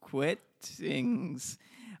do quit things.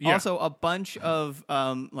 Yeah. Also, a bunch of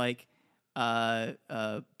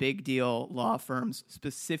big deal law firms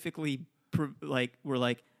specifically were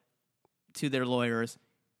like to their lawyers,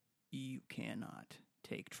 you cannot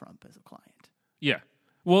take Trump as a client. Yeah.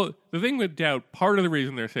 Well, the thing with Dowd, part of the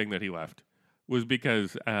reason they're saying that he left was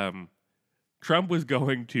because Trump was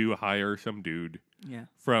going to hire some dude Yeah,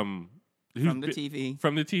 from the TV.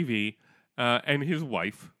 From the TV, and his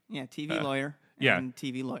wife. Yeah, TV lawyer. yeah. And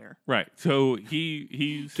TV lawyer. Right. So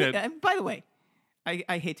he said, And by the way,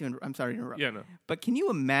 I hate to. I'm sorry to interrupt. yeah, no. But can you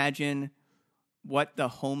imagine what the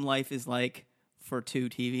home life is like for two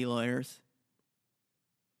TV lawyers?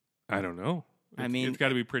 I don't know. I mean, it's got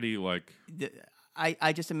to be pretty like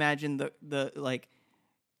I just imagine the like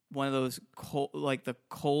one of those the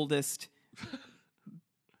coldest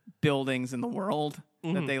buildings in the world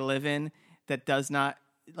that they live in that does not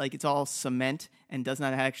it's all cement and does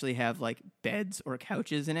not actually have like beds or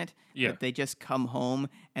couches in it. Yeah. But they just come home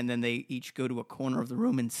and then they each go to a corner of the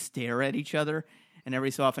room and stare at each other. And every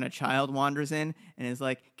so often a child wanders in and is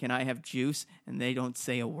like, "Can I have juice?" And they don't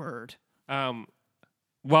say a word.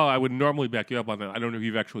 Well, I would normally back you up on that. I don't know if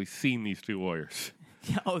you've actually seen these two lawyers.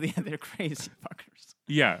 Yeah, oh yeah, they're crazy fuckers.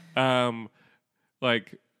 Yeah.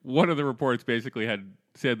 Like one of the reports basically had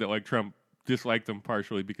said that like Trump disliked them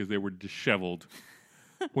partially because they were disheveled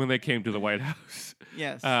when they came to the White House.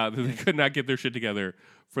 Yes. They could not get their shit together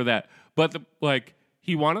for that. But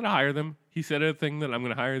he wanted to hire them. He said a thing that I'm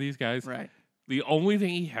going to hire these guys. Right. The only thing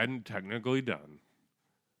he hadn't technically done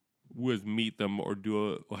was meet them or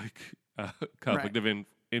do a conflict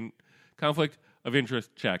conflict of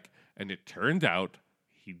interest check, and it turned out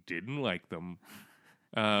he didn't like them.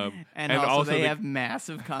 And also they have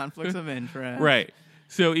massive conflicts of interest. Right.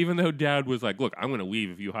 So even though Dowd was like, "Look, I'm going to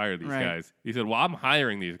leave if you hire these Right. guys," he said, "Well, I'm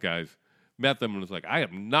hiring these guys." Met them and was like, "I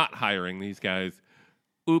am not hiring these guys."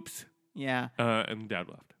 Oops. Yeah. And Dowd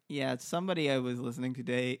left. Yeah, somebody I was listening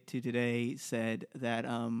today said that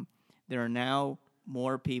there are now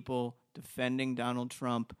more people defending Donald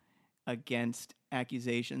Trump against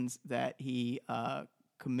accusations that he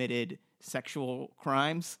committed sexual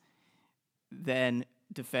crimes than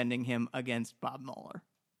defending him against Bob Mueller.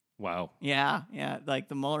 Wow. Yeah. Like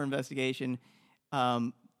the Mueller investigation,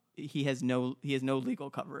 he has no legal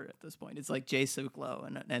cover at this point. It's like Jay Suklo,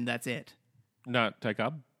 and that's it. Not Ty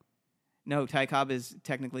Cobb? No, Ty Cobb is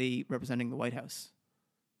technically representing the White House.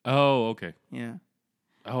 Oh, okay. Yeah.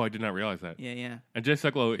 Oh, I did not realize that. Yeah. And Jay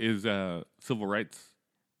Sekulow is civil rights,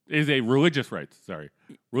 is a religious rights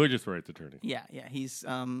attorney. Yeah. He's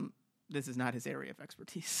this is not his area of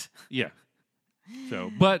expertise. Yeah.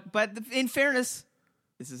 So, But in fairness,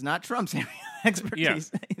 this is not Trump's area of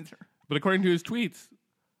expertise either. But according to his tweets,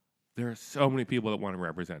 there are so many people that want to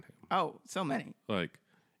represent him. Oh, so many. Like,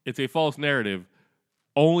 it's a false narrative,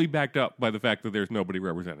 only backed up by the fact that there's nobody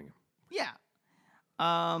representing him. Yeah.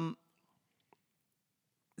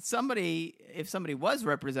 If somebody was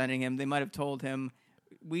representing him, they might have told him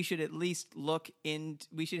we should at least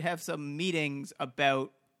we should have some meetings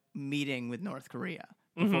about meeting with North Korea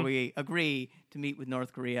before we agree to meet with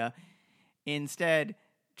North Korea. Instead,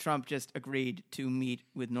 Trump just agreed to meet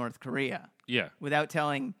with North Korea. Yeah. Without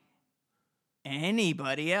telling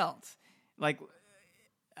anybody else. Like,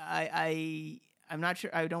 I'm not sure.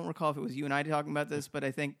 I don't recall if it was you and I talking about this, but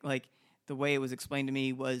I think like the way it was explained to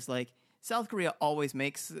me was like South Korea always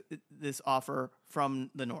makes this offer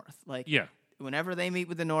from the North. Like, whenever they meet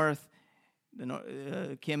with the North,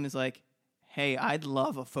 Kim is like, "Hey, I'd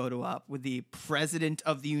love a photo op with the President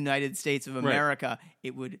of the United States of America. Right.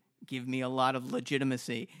 It would give me a lot of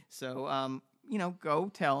legitimacy." So,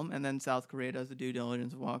 go tell him. And then South Korea does the due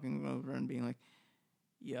diligence of walking over and being like,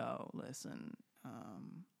 "Yo, listen,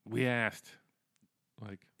 we asked,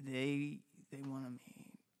 like, they want to meet.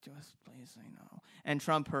 Just please say no." And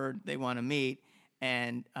Trump heard they want to meet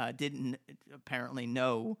and didn't apparently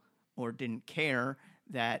know or didn't care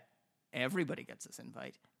that everybody gets this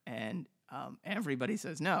invite and everybody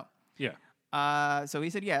says no. Yeah. So he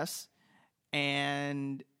said yes,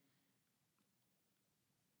 and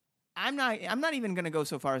I'm not even going to go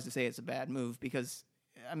so far as to say it's a bad move because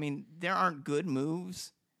I mean there aren't good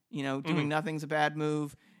moves. Doing nothing's a bad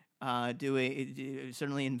move.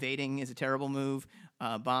 Certainly invading is a terrible move.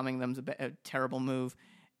 Bombing them's a terrible move.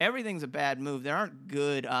 Everything's a bad move. There aren't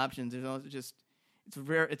good options. It's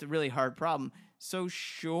a really hard problem. So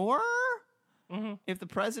sure, if the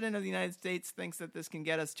president of the United States thinks that this can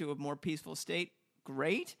get us to a more peaceful state,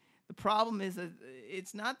 great. The problem is that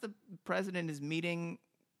it's not the president is meeting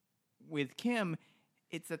with Kim.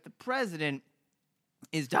 It's that the president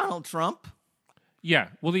is Donald Trump. Yeah.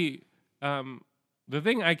 Well, the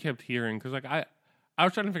thing I kept hearing, because like I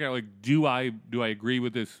was trying to figure out like do I agree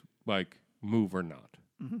with this like move or not?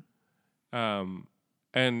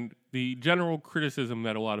 And the general criticism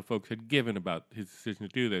that a lot of folks had given about his decision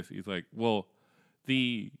to do this is like, well,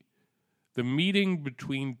 the meeting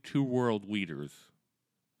between two world leaders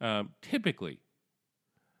typically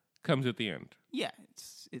comes at the end. Yeah,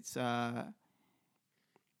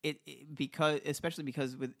 especially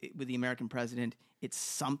because with the American president, it's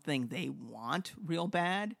something they want real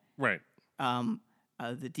bad. Right.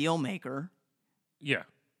 The deal maker. Yeah.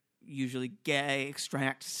 Usually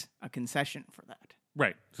extracts a concession for that.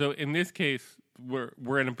 Right. So in this case,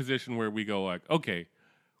 we're in a position where we go like, okay,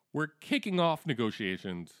 we're kicking off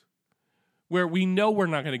negotiations where we know we're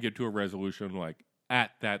not going to get to a resolution like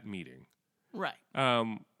at that meeting. Right.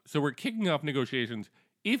 So we're kicking off negotiations.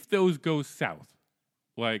 If those go south,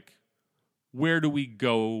 like, where do we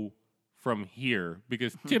go from here?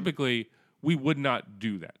 Because typically we would not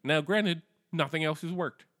do that. Now, granted, nothing else has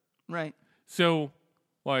worked. Right. So,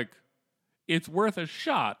 like, it's worth a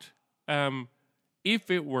shot.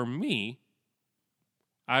 If it were me,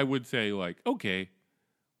 I would say, like, okay,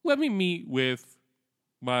 let me meet with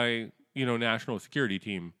my, national security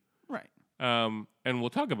team. Right. And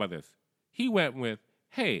we'll talk about this. He went with,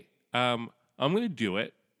 hey, I'm going to do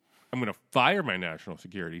it. I'm going to fire my national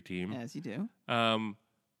security team. As you do. And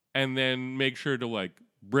then make sure to, like,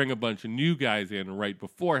 bring a bunch of new guys in right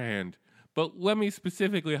beforehand. But let me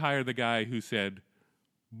specifically hire the guy who said,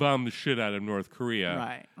 bomb the shit out of North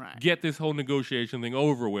Korea. Right. Get this whole negotiation thing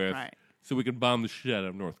over with so we can bomb the shit out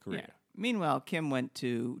of North Korea. Yeah. Meanwhile, Kim went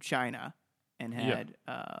to China and had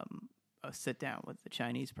a sit-down with the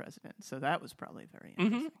Chinese president. So that was probably very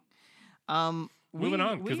interesting. Moving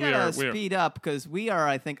on. We got to speed up because we are,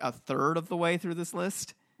 I think, a third of the way through this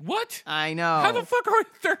list. What? I know. How the fuck are we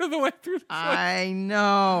a third of the way through this list? I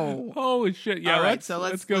know. Holy shit. Yeah, all right, so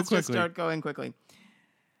let's go just start going quickly.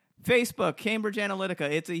 Facebook, Cambridge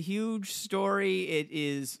Analytica. It's a huge story. It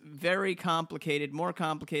is very complicated, more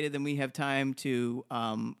complicated than we have time to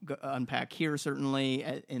unpack here, certainly,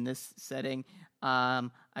 in this setting. I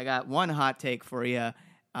got one hot take for you.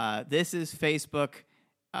 This is Facebook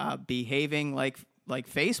behaving like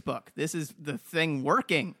Facebook. This is the thing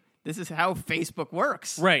working. This is how Facebook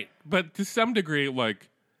works. Right. But to some degree,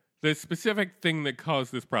 like, the specific thing that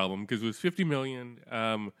caused this problem, because it was 50 million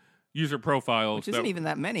user profiles. Which isn't even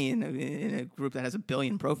that many in a group that has 1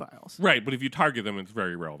 billion profiles. Right, but if you target them, it's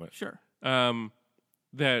very relevant. Sure.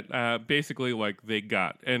 That basically, like, they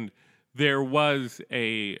got. And there was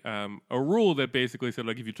a rule that basically said,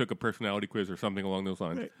 like, if you took a personality quiz or something along those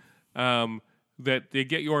lines, that they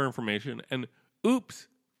get your information, and oops,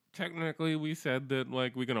 technically we said that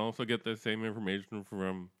like we can also get the same information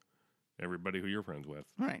from everybody who you're friends with.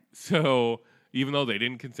 Right. So even though they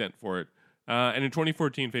didn't consent for it, and in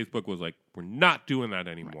 2014, Facebook was like, we're not doing that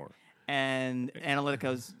anymore. Right. And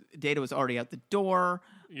Analytica's data was already out the door.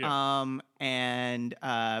 Yeah. And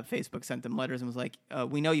Facebook sent them letters and was like,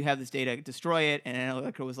 we know you have this data, destroy it. And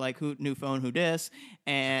Analytica was like, who, new phone, who dis?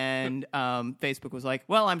 And Facebook was like,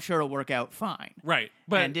 well, I'm sure it'll work out fine. Right.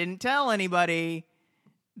 But And didn't tell anybody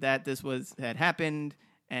that this had happened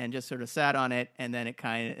and just sort of sat on it. And then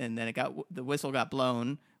the whistle got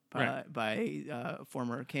blown by a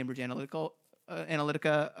former Cambridge Analytica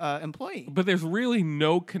employee. But there's really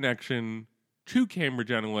no connection to Cambridge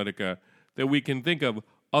Analytica that we can think of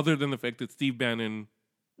other than the fact that Steve Bannon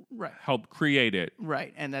helped create it.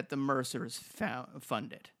 Right, and that the Mercers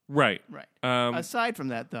funded. Right. Right. Aside from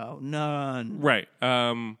that, though, none. Right.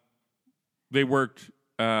 They worked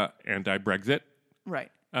anti-Brexit.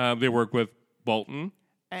 Right. They worked with Bolton.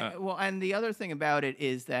 And the other thing about it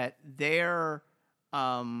is that their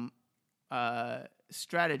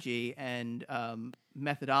strategy and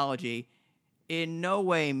methodology in no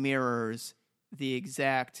way mirrors the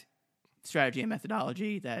exact strategy and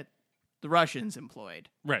methodology that the Russians employed.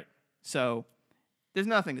 Right. So there's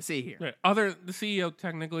nothing to see here. Right. The CEO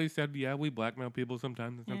technically said, yeah, we blackmail people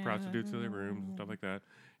sometimes and send prostitutes to their rooms and stuff like that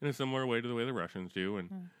in a similar way to the way the Russians do.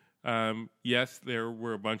 And yes, there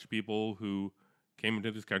were a bunch of people who came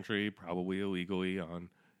into this country probably illegally on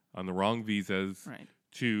the wrong visas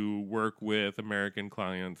to work with American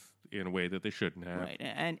clients in a way that they shouldn't have. Right.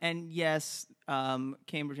 And yes,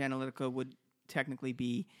 Cambridge Analytica would technically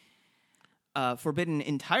be forbidden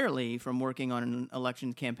entirely from working on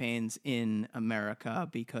election campaigns in America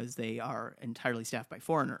because they are entirely staffed by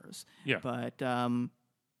foreigners. Yeah. But other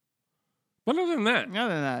than that,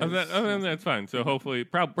 it's fine. So hopefully,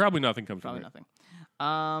 probably nothing comes from it. Probably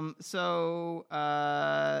nothing. So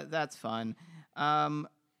that's fun.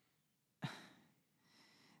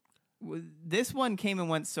 This one came and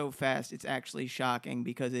went so fast, it's actually shocking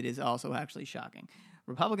because it is also actually shocking.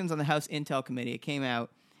 Republicans on the House Intel Committee, it came out,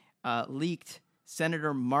 leaked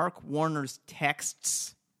Senator Mark Warner's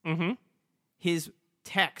texts. Mm-hmm. His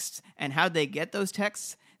texts. And how'd they get those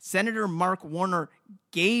texts? Senator Mark Warner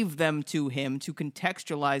gave them to him to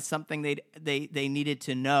contextualize something they needed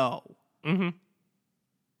to know. Mm-hmm.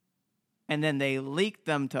 And then they leaked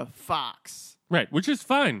them to Fox. Right, which is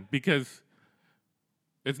fine because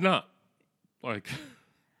it's not like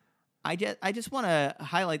I just want to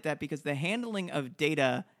highlight that because the handling of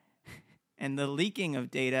data and the leaking of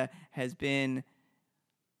data has been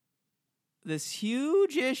this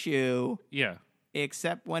huge issue. Yeah.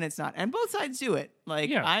 Except when it's not. And both sides do it. Like,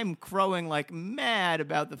 yeah. I'm crowing like mad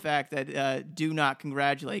about the fact that Do Not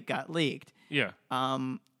Congratulate got leaked. Yeah.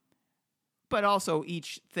 But also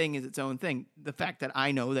each thing is its own thing. The fact that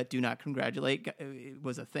I know that Do Not Congratulate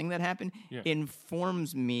was a thing that happened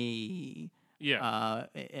informs me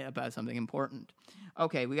about something important.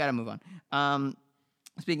 Okay, we got to move on.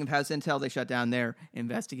 Speaking of House Intel, they shut down their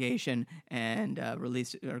investigation and are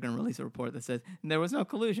going to release a report that says there was no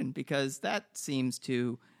collusion because that seems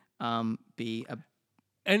to be a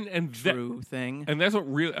true thing. And that's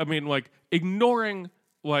what really, I mean, like ignoring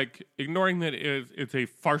that it's a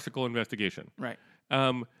farcical investigation. Right.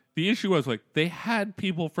 The issue was like they had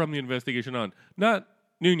people from the investigation on, not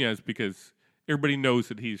Nunes because everybody knows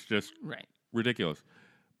that he's just ridiculous,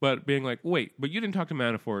 but being like, wait, but you didn't talk to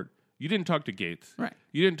Manafort. You didn't talk to Gates. Right.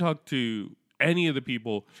 You didn't talk to any of the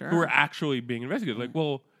people who are actually being investigated. Like,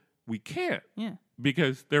 well, we can't. Yeah.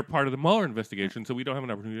 Because they're part of the Mueller investigation, so we don't have an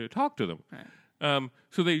opportunity to talk to them. Right.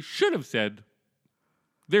 So they should have said,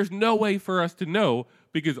 there's no way for us to know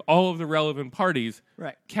because all of the relevant parties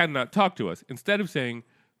cannot talk to us. Instead of saying,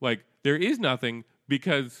 like, there is nothing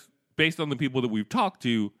because based on the people that we've talked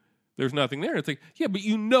to, there's nothing there. It's like, yeah, but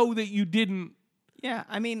you know that you didn't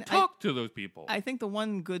talk to those people. I think the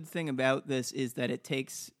one good thing about this is that it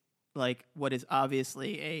takes like what is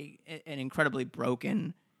obviously an incredibly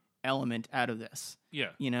broken element out of this. Yeah.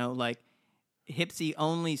 You know, like HPSCI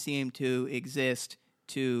only seemed to exist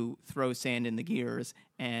to throw sand in the gears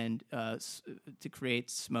and to create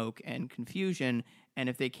smoke and confusion. And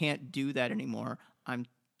if they can't do that anymore, I'm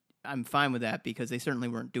fine with that because they certainly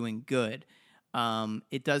weren't doing good.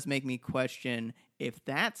 It does make me question if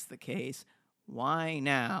that's the case. Why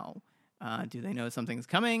now? Do they know something's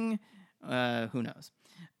coming? Who knows?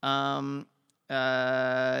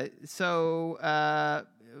 So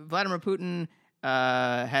Vladimir Putin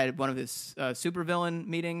had one of his supervillain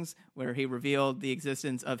meetings where he revealed the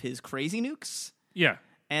existence of his crazy nukes. Yeah.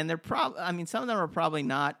 And they're some of them are probably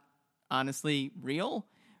not honestly real.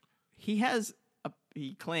 He has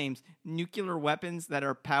he claims nuclear weapons that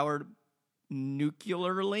are powered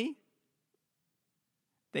nuclearly.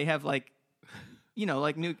 They have like,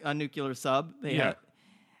 like a nuclear sub. They Yeah. have,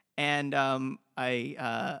 and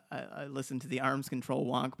I listened to the Arms Control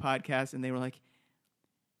Wonk podcast, and they were like,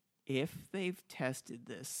 if they've tested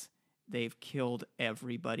this, they've killed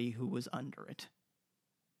everybody who was under it.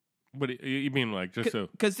 But you mean like just so?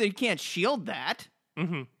 Because they can't shield that.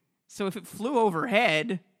 Mm-hmm. So if it flew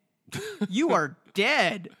overhead, you are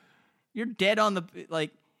dead. You're dead on the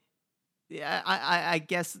like. Yeah, I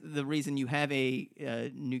guess the reason you have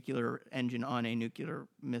a nuclear engine on a nuclear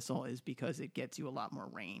missile is because it gets you a lot more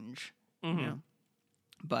range. Mm-hmm. You know?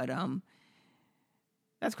 But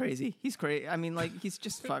that's crazy. He's crazy. I mean, like he's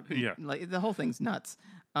just fucking. Yeah. Like the whole thing's nuts.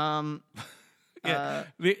 Yeah,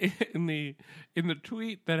 in the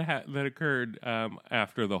tweet that occurred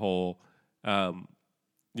after the whole,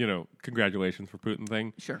 congratulations for Putin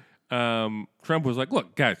thing. Sure. Trump was like,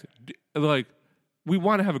 "Look, guys, we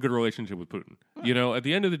want to have a good relationship with Putin. At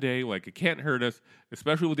the end of the day, like it can't hurt us,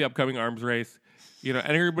 especially with the upcoming arms race. And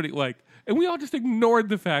everybody and we all just ignored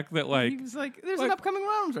the fact that He was like, "There's an upcoming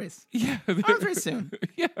arms race. yeah, Arms race soon.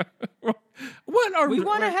 yeah, what are We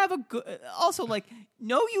want to have a good. Also,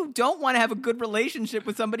 no, you don't want to have a good relationship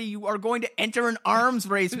with somebody you are going to enter an arms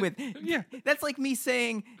race with. Yeah. That's like me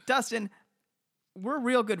saying, Dustin, we're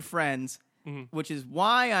real good friends, which is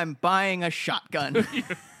why I'm buying a shotgun.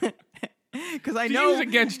 Because I know use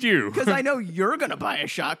against you. Because I know you're going to buy a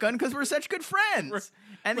shotgun because we're such good friends.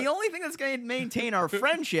 And the only thing that's going to maintain our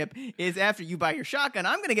friendship is after you buy your shotgun,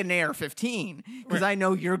 I'm going to get an AR-15 because I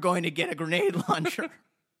know you're going to get a grenade launcher.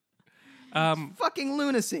 Fucking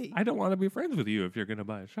lunacy. I don't want to be friends with you if you're going to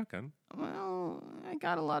buy a shotgun. Well, I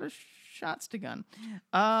got a lot of shots to gun.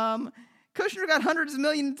 Kushner got hundreds of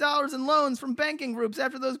millions of dollars in loans from banking groups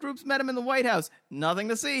after those groups met him in the White House. Nothing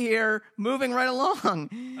to see here. Moving right along.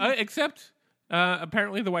 Except,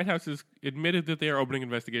 apparently the White House has admitted that they are opening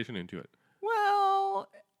investigation into it. Well,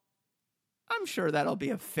 I'm sure that'll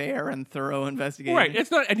be a fair and thorough investigation. Right. It's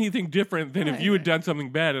not anything different than if you had done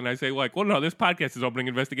something bad and I say, well, no, this podcast is opening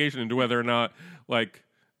investigation into whether or not,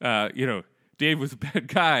 Dave was a bad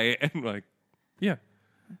guy. And, yeah.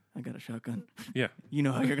 I got a shotgun. Yeah. You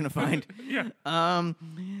know how you're going to find. Yeah.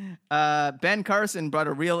 Ben Carson brought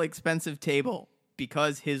a real expensive table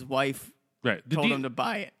because his wife told him to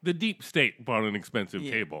buy it. The deep state bought an expensive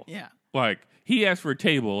table. Yeah. He asked for a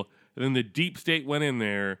table, and then the deep state went in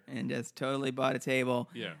there. And just totally bought a table.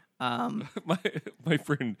 Yeah. My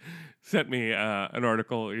friend sent me an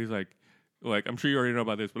article. He's like, I'm sure you already know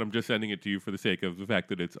about this, but I'm just sending it to you for the sake of the fact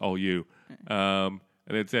that it's all you. And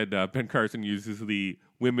it said Ben Carson uses the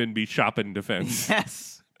women be shopping defense.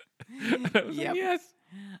 Yes. Yep. Yes.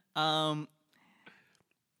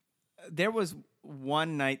 There was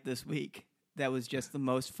one night this week that was just the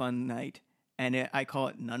most fun night, and I call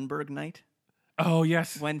it Nunberg night. Oh,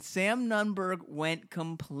 yes. When Sam Nunberg went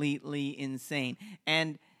completely insane.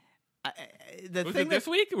 And the was thing it this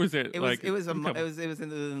week or was it it was it was in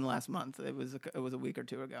the last month. It was a week or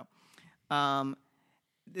two ago.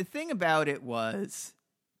 The thing about it was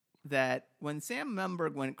that when Sam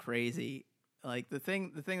Nunberg went crazy, the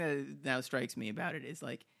thing that now strikes me about it is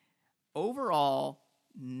overall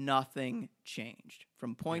nothing changed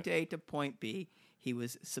from point A to point B. He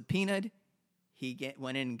was subpoenaed. He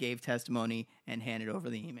went in and gave testimony and handed over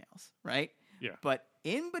the emails, right? Yeah. But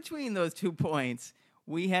in between those 2 points,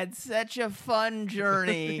 we had such a fun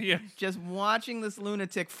journey Yes. just watching this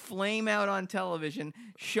lunatic flame out on television,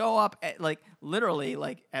 show up at literally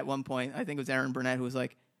at one point, I think it was Aaron Burnett who was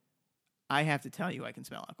like, I have to tell you I can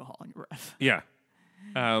smell alcohol on your breath. Yeah.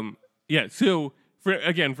 Yeah. So for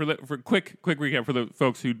quick recap for the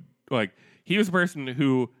folks who he was a person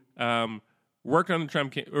who worked on the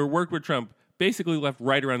Trump worked with Trump, basically left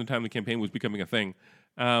right around the time the campaign was becoming a thing,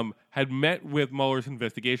 had met with Mueller's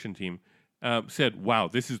investigation team, said, wow,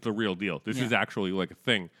 this is the real deal. This is actually a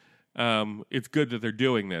thing. It's good that they're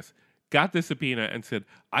doing this. Got the subpoena and said,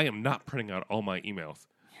 I am not printing out all my emails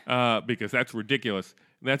because that's ridiculous.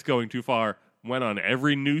 That's going too far. Went on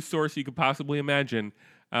every news source you could possibly imagine,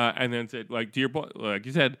 and then said, to your point, like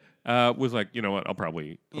you said, was you know what? I'll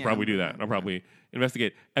probably do that. I'll probably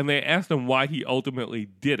investigate. And they asked him why he ultimately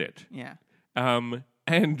did it. Yeah. And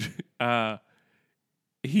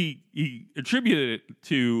he attributed it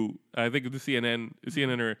to I think the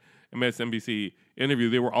CNN or MSNBC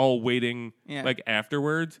interview. They were all waiting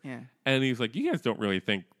afterwards. Yeah. And he's like, you guys don't really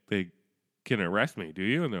think they can arrest me, do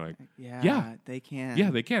you? And they're like, yeah, they can. Yeah,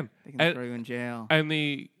 they can. They can throw you in jail. And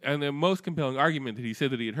the most compelling argument that he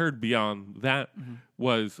said that he had heard beyond that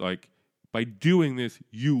was by doing this,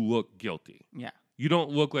 you look guilty. Yeah. You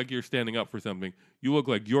don't look like you're standing up for something. You look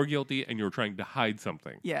like you're guilty and you're trying to hide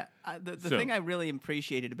something. Yeah, the thing I really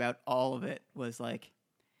appreciated about all of it was like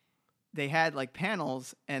they had like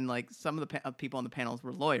panels, and like some of the people on the panels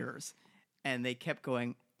were lawyers, and they kept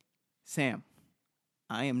going, Sam,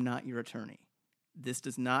 I am not your attorney. This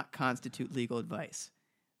does not constitute legal advice.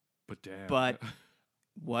 But damn. But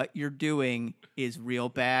what you're doing is real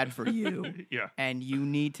bad for you. Yeah. And you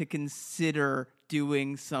need to consider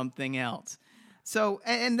doing something else. So,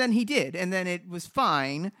 and then he did, and then it was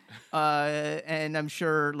fine. And I'm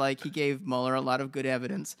sure, like, he gave Mueller a lot of good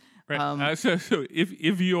evidence. Right. So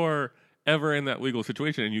if you're ever in that legal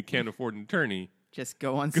situation and you can't afford an attorney, just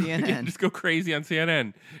go on CNN. Just go crazy on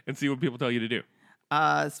CNN and see what people tell you to do.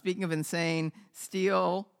 Speaking of insane,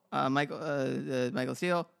 Steele, Michael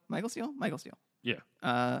Steele. Yeah.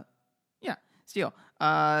 Yeah, Steele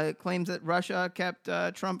claims that Russia kept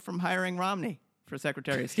Trump from hiring Romney for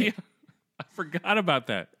Secretary of State. Yeah. I forgot about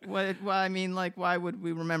that. Well, I mean, like, why would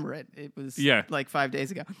we remember it? It was like 5 days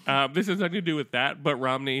ago. This has nothing to do with that, but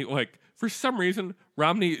Romney, like, for some reason,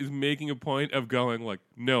 Romney is making a point of going, like,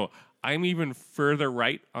 no, I'm even further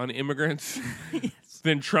right on immigrants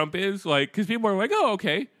than Trump is. Like, because people are like, oh,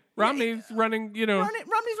 okay, Romney's running, you know. Romney's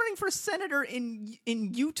running for senator in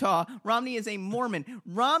Utah. Romney is a Mormon.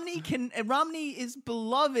 Romney is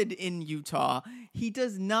beloved in Utah. He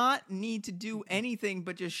does not need to do anything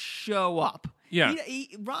but just show up. Yeah.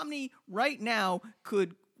 Romney right now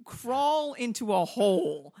could crawl into a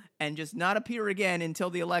hole and just not appear again until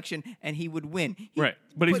the election, and he would win. Right.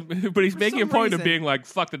 But he's making a point of being like,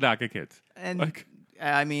 fuck the DACA kids. And like,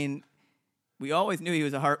 I mean, we always knew he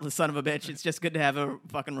was a heartless son of a bitch. It's just good to have a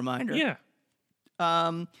fucking reminder. Yeah.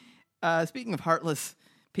 Speaking of heartless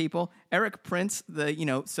people, Eric Prince, the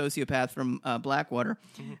sociopath from Blackwater,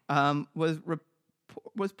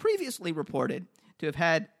 was previously reported to have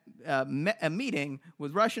had a meeting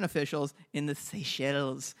with Russian officials in the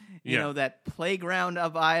Seychelles. You know, that playground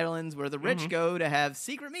of islands where the rich go to have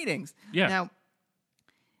secret meetings. Yeah. Now,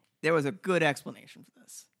 there was a good explanation for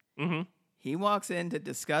this. Mm-hmm. He walks in to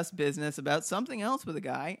discuss business about something else with a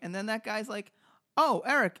guy, and then that guy's like, oh,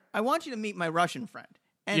 Eric, I want you to meet my Russian friend.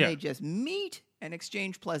 And they just meet and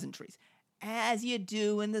exchange pleasantries, as you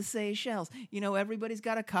do in the Seychelles. You know, everybody's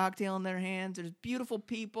got a cocktail in their hands. There's beautiful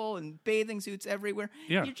people and bathing suits everywhere.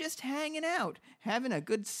 Yeah. You're just hanging out, having a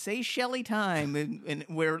good Seychelles time in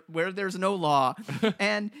where there's no law.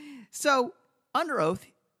 And so, under oath,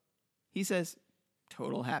 he says,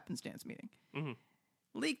 total happenstance meeting. Mm-hmm.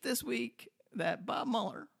 Leaked this week that Bob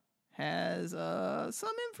Mueller has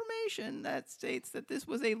some information that states that this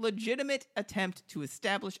was a legitimate attempt to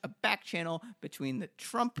establish a back channel between the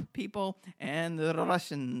Trump people and the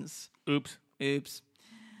Russians. Oops.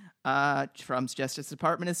 Trump's Justice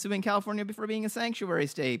Department is suing California for being a sanctuary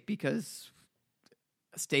state because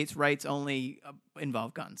states' rights only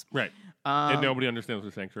involve guns. Right. And nobody understands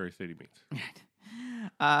what sanctuary state means.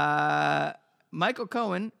 Michael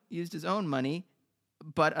Cohen used his own money,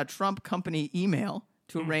 but a Trump company email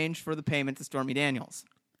to arrange for the payment to Stormy Daniels.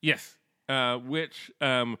 Yes. Which,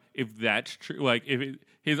 if that's true, like,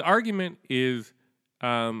 his argument is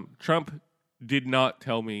Trump did not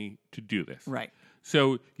tell me to do this. Right.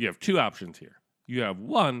 So you have two options here. You have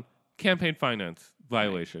one, campaign finance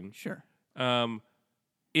violation. Right. Sure.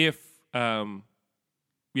 If,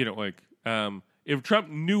 if Trump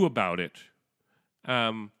knew about it,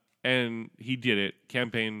 and he did it,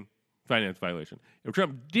 campaign finance violation. If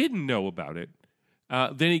Trump didn't know about it,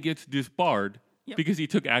 then he gets disbarred because he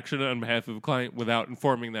took action on behalf of a client without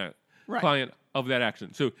informing that client of that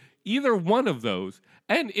action. So either one of those,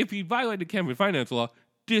 and if he violated campaign finance law,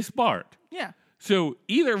 disbarred. Yeah. So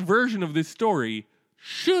either version of this story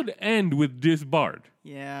should end with disbarred.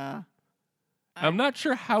 Yeah. I'm not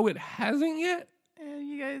sure how it hasn't yet.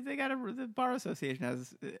 You guys, the Bar Association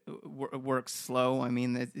has works slow. I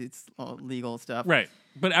mean, it's all legal stuff. Right.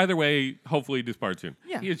 But either way, hopefully disbarred soon.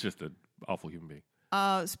 Yeah. He is just an awful human being.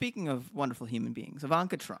 Speaking of wonderful human beings,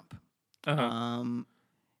 Ivanka Trump.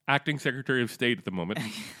 Acting Secretary of State at the moment.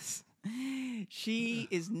 She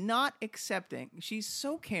is not accepting. She's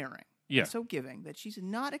so caring, so giving, that she's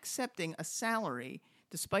not accepting a salary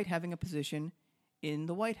despite having a position in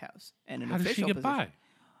the White House and an How official does she get position. by?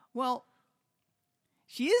 Well,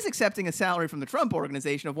 she is accepting a salary from the Trump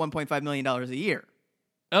Organization of $1.5 million a year.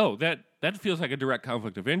 Oh, that feels like a direct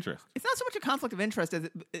conflict of interest. It's not so much a conflict of interest as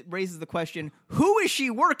it raises the question, who is she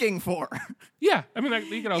working for? Yeah, I mean,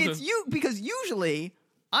 you can also... It's you, because usually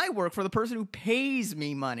I work for the person who pays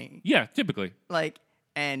me money. Yeah, typically. Like,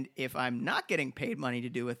 and if I'm not getting paid money to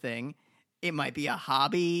do a thing, it might be a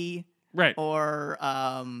hobby. Right. Or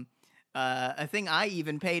a thing I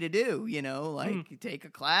even pay to do, like take a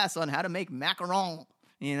class on how to make macaron,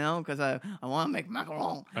 because I want to make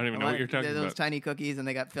macaron. I don't even know what you're talking they're those about. tiny cookies, and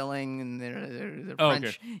they got filling, and they're Oh,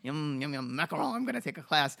 French. okay. Yum, yum, yum, macaron. I'm going to take a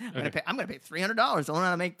class. I'm going to pay $300 to learn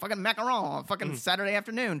how to make fucking macaron on fucking Saturday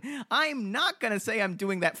afternoon. I'm not going to say I'm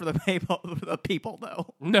doing that for the people,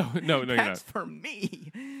 though. No, you're not. That's for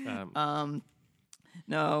me.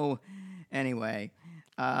 No. Anyway,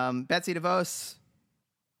 Betsy DeVos.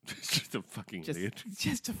 Just a fucking idiot.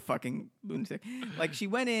 Just a fucking lunatic. Like, she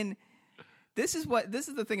went in. This is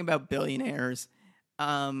the thing about billionaires.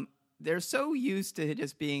 They're so used to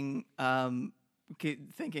just being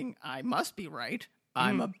thinking I must be right.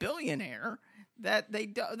 I'm a billionaire that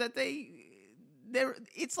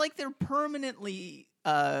it's like they're permanently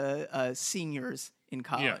seniors in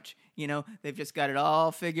college. They've just got it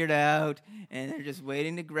all figured out, and they're just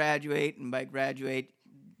waiting to graduate. And by graduate,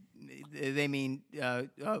 they mean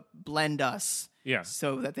blend us. Yeah.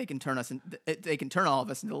 So that they can turn all of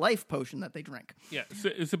us into life potion that they drink. Yeah.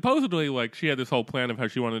 Supposedly, like, she had this whole plan of how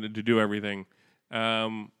she wanted to do everything.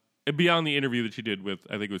 Beyond the interview that she did with,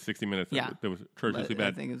 I think it was 60 Minutes. Yeah. That was atrociously bad.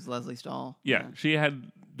 I think it was Leslie Stahl. Yeah. She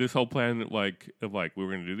had this whole plan of we were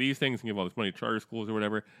going to do these things and give all this money to charter schools or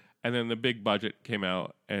whatever. And then the big budget came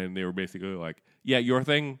out, and they were basically like, yeah, your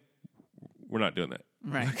thing, we're not doing that.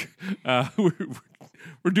 Right.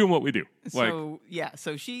 We're doing what we do. So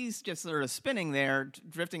she's just sort of spinning there,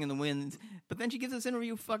 drifting in the wind. But then she gives this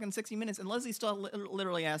interview fucking 60 Minutes, and Leslie Stahl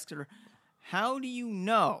literally asks her, how do you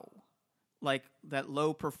know, that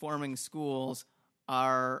low-performing schools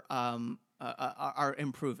are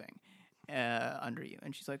improving under you?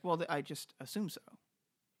 And she's like, well, I just assume so.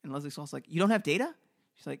 And Leslie Stahl's like, you don't have data?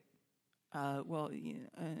 She's like, well, yeah.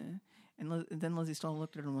 And then Leslie Stahl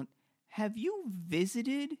looked at her and went, have you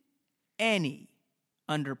visited any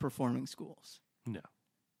underperforming schools? No.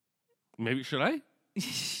 Maybe should I?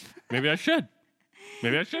 Maybe I should.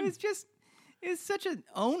 Maybe I should. It was such an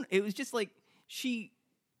own. It was just like she.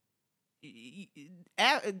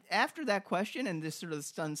 After that question and this sort of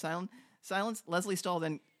stunned silence, Leslie Stahl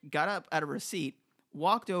then got up out of her seat,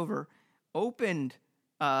 walked over, opened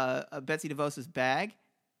Betsy DeVos's bag,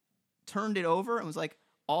 turned it over, and was like,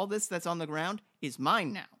 "All this that's on the ground is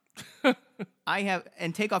mine now.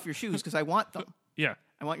 And take off your shoes because I want them. Yeah.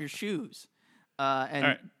 I want your shoes." All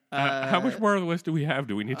right. How much more on the list do we have?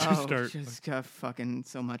 Do we need to start? Just fucking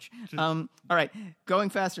so much. All right, going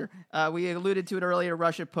faster. We alluded to it earlier.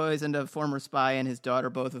 Russia poisoned a former spy and his daughter,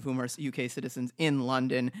 both of whom are UK citizens in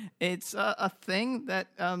London. It's a thing that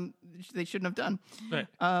they shouldn't have done. Right.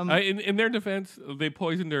 In their defense, they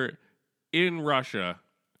poisoned her in Russia,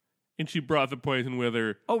 and she brought the poison with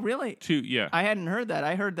her. Oh, really? Yeah. I hadn't heard that.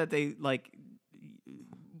 I heard that they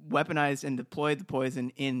weaponized and deployed the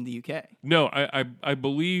poison in the UK. No, I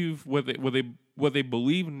believe what they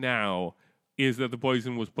believe now is that the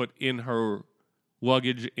poison was put in her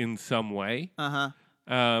luggage in some way. Well,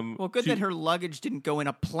 good that her luggage didn't go in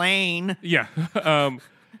a plane. Yeah.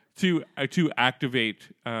 To activate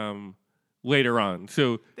later on.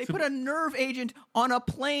 So they put a nerve agent on a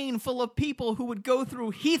plane full of people who would go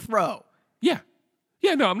through Heathrow. Yeah.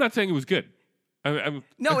 No, I'm not saying it was good.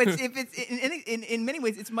 No, it's in many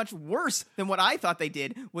ways it's much worse than what I thought they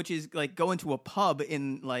did, which is go into a pub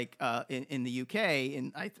in in the UK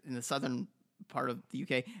in the southern part of the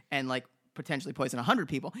UK and potentially poison 100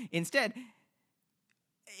 people. Instead,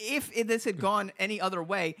 if this had gone any other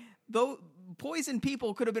way, though, poisoned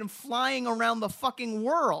people could have been flying around the fucking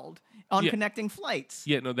world on connecting flights.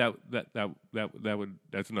 Yeah, no,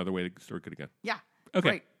 that's another way the story could have gone. Yeah.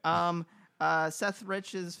 Okay. Great. Seth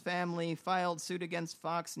Rich's family filed suit against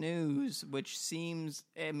Fox News, which seems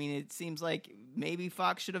like maybe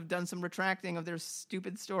Fox should have done some retracting of their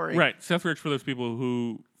stupid story. Right. Seth Rich, for those people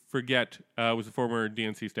who forget, was a former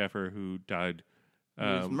DNC staffer who died. He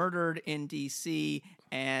was murdered in D.C.,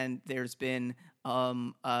 and there's been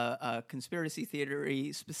a conspiracy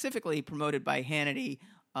theory specifically promoted by Hannity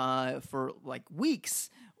for weeks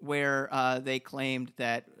where they claimed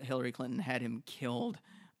that Hillary Clinton had him killed.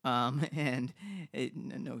 And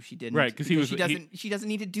no, she didn't. Right, because she doesn't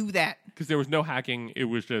need to do that. Because there was no hacking. It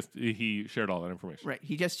was just he shared all that information. Right,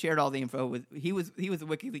 he just shared all the info he was a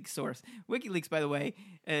WikiLeaks source. WikiLeaks, by the way,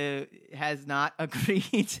 has not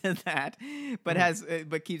agreed to that,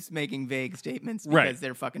 but keeps making vague statements because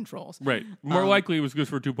they're fucking trolls. Right. More likely, it was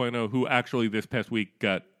Guccifer 2.0 who actually this past week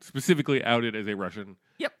got specifically outed as a Russian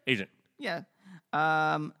agent. Yeah.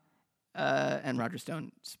 And Roger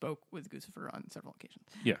Stone spoke with Guccifer on several occasions.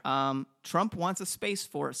 Yeah. Trump wants a space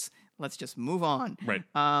force. Let's just move on. Right.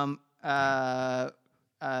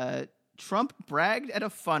 Trump bragged at a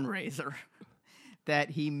fundraiser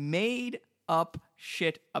that he made up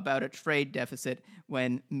shit about a trade deficit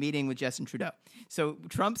when meeting with Justin Trudeau. So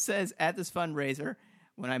Trump says at this fundraiser,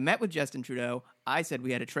 when I met with Justin Trudeau, I said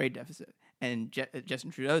we had a trade deficit. And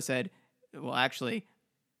Justin Trudeau said, well, actually,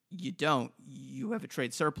 you don't. You have a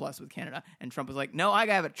trade surplus with Canada. And Trump was like, no, I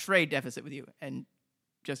have a trade deficit with you. And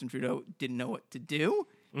Justin Trudeau didn't know what to do.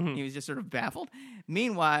 Mm-hmm. He was just sort of baffled.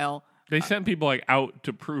 Meanwhile, they sent people like out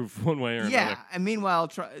to prove one way or another. Yeah, and meanwhile,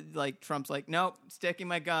 Trump's like, nope, sticking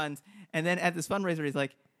my guns. And then at this fundraiser, he's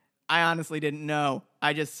like, I honestly didn't know.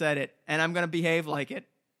 I just said it, and I'm gonna behave like it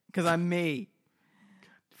because I'm me.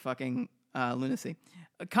 Fucking lunacy.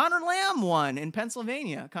 Connor Lamb won in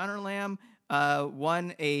Pennsylvania. Connor Lamb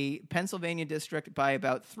won a Pennsylvania district by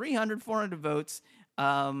about 300, 400 votes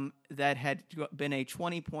that had been a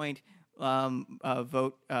 20-point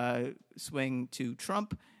vote swing to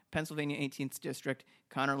Trump. Pennsylvania 18th district.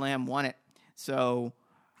 Connor Lamb won it. So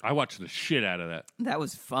I watched the shit out of that. That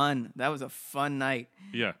was fun. That was a fun night.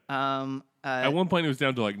 Yeah. At one point, it was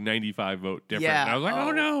down to like 95 vote difference. Yeah. And I was like,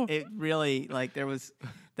 oh no. It really, like, there was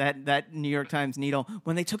that New York Times needle.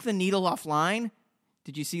 When they took the needle offline,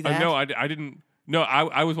 did you see that? No, I didn't. No,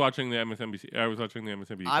 I was watching the MSNBC. I was watching the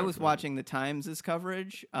MSNBC. I was watching the Times'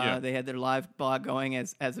 coverage. They had their live blog going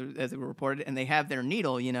as it were reported, and they have their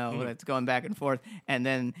needle, that's going back and forth. And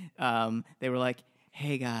then they were like,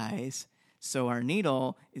 hey, guys, so our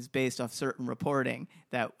needle is based off certain reporting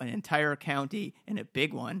that an entire county, and a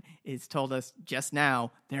big one, is told us just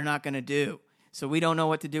now they're not going to do. So we don't know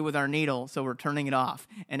what to do with our needle, so we're turning it off.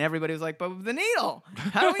 And everybody was like, but with the needle,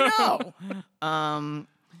 how do we know?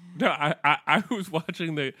 No, I was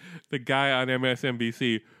watching the guy on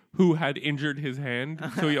MSNBC who had injured his hand,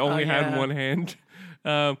 so he only had one hand,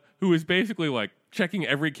 who was basically like checking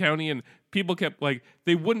every county, and people kept like,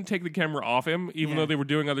 they wouldn't take the camera off him, even though they were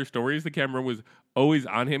doing other stories. The camera was always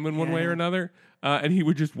on him in one way or another, and he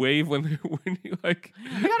would just wave when he like,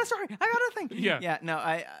 I got a story, I got a thing. Yeah.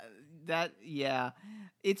 No,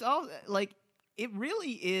 it's all like, it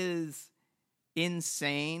really is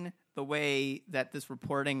insane the way that this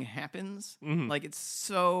reporting happens. Mm-hmm. Like, it's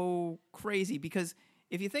so crazy because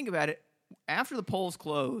if you think about it, after the polls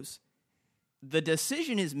close, the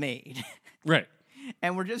decision is made. Right.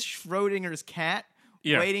 And we're just Schrodinger's cat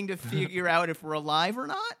waiting to figure out if we're alive or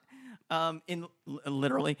not.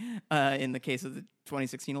 Literally, in the case of the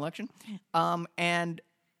 2016 election.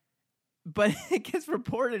 But it gets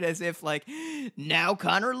reported as if, like, now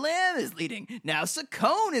Connor Lamb is leading. Now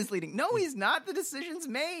Saccone is leading. No, he's not. The decision's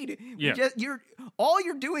made. Yeah. All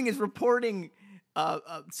you're doing is reporting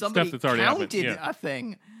somebody Stuff that's already counted happened. a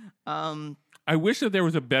thing. I wish that there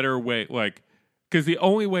was a better way, like, because the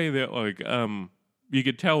only way that, like, you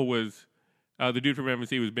could tell was the dude from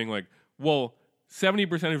MSC was being like, well,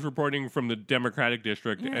 70% is reporting from the Democratic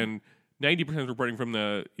district and 90% is reporting from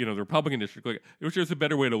the the Republican district. Like, it was just a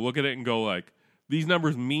better way to look at it and go, like, these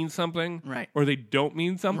numbers mean something, right, or they don't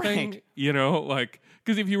mean something, right. Like,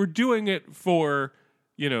 because if you were doing it for,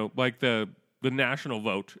 like the national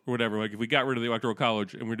vote or whatever, like if we got rid of the Electoral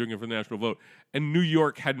College and we're doing it for the national vote, and New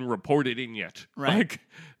York hadn't reported in yet, right, like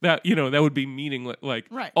that, that would be meaningless. Like,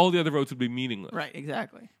 right. all the other votes would be meaningless. Right,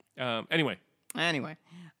 exactly. Anyway,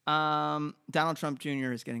 Donald Trump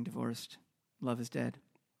Jr. is getting divorced. Love is dead.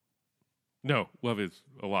 No, love is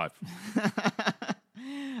alive.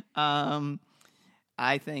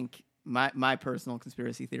 I think my personal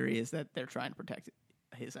conspiracy theory is that they're trying to protect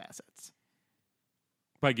his assets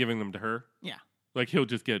by giving them to her. Yeah, like he'll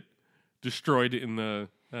just get destroyed in the.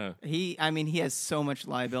 He has so much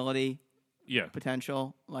liability. Yeah,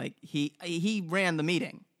 potential. Like he ran the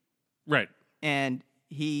meeting, right? And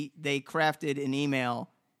they crafted an email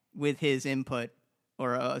with his input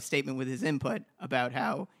or a statement with his input about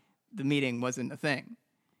how the meeting wasn't a thing.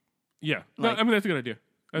 Yeah, no, I mean that's a good idea.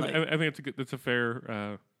 I think that's a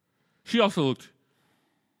fair. She also looked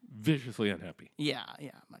viciously unhappy. Yeah,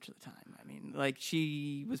 much of the time. I mean, like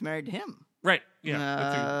she was married to him. Right. Yeah,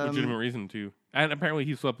 that's a legitimate reason to. And apparently,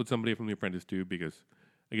 he slept with somebody from The Apprentice too, because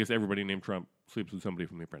I guess everybody named Trump sleeps with somebody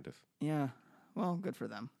from The Apprentice. Yeah. Well, good for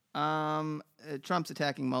them. Trump's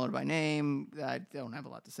attacking Mueller by name. I don't have a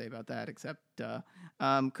lot to say about that, except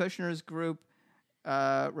Kushner's group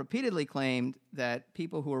repeatedly claimed that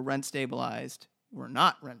people who were rent stabilized were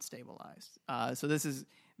not rent stabilized. So this is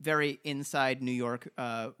very inside New York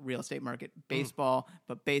real estate market baseball,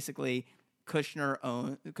 but basically the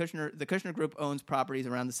Kushner group owns properties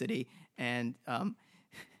around the city, and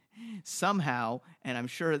somehow, and I'm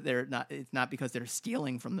sure it's not because they're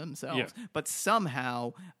stealing from themselves, but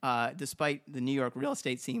somehow, despite the New York real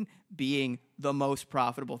estate scene being the most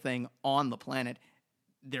profitable thing on the planet,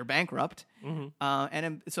 they're bankrupt.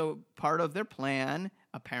 So part of their plan,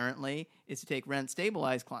 apparently, is to take rent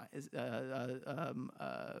stabilized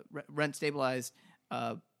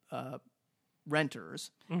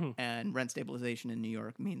renters, and rent stabilization in New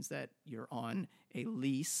York means that you're on a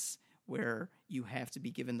lease where you have to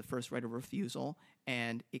be given the first right of refusal,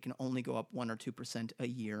 and it can only go up 1 or 2% a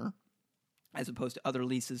year, as opposed to other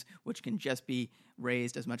leases which can just be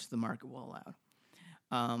raised as much as the market will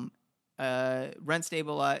allow. Rent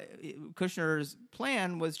stabilized. Kushner's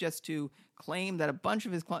plan was just to claim that a bunch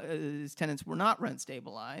of his tenants were not rent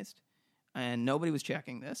stabilized, and nobody was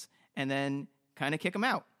checking this, and then kind of kick them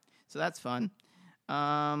out. So that's fun.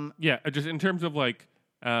 Just in terms of like,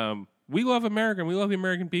 we love America, we love the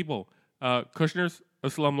American people. Kushner's a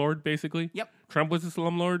slumlord, basically. Yep. Trump was a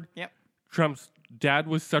slumlord. Yep. Trump's dad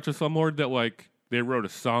was such a slumlord that like they wrote a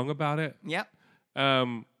song about it. Yep.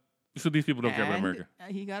 So these people don't care about America.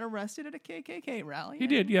 He got arrested at a KKK rally. He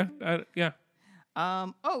did, yeah. Yeah.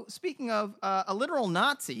 Speaking of, a literal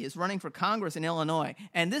Nazi is running for Congress in Illinois,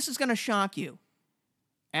 and this is going to shock you.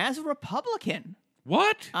 As a Republican.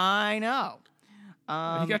 What? I know.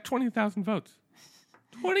 He got 20,000 votes.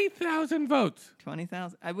 20,000 votes.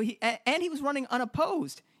 20,000. And he was running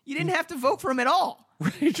unopposed. You didn't have to vote for him at all.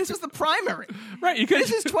 Right. This was the primary. Right.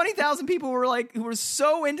 This is 20,000 people who were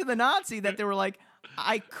so into the Nazi that they were like,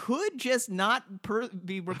 I could just not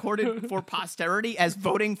be recorded for posterity as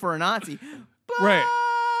voting for a Nazi. But... Right.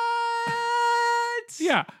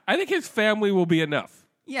 Yeah. I think his family will be enough.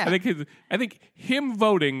 Yeah. I think him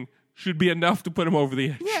voting should be enough to put him over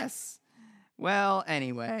the edge. Yes. Well,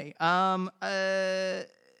 anyway, the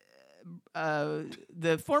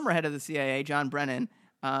former head of the CIA, John Brennan,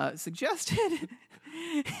 suggested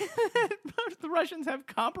that the Russians have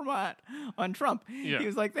compromise on Trump. Yeah. He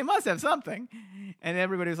was like, they must have something. And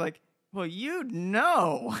everybody was like, well, you'd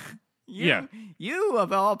know. You,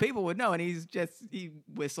 of all people, would know. And he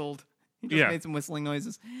whistled. He just made some whistling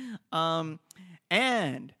noises.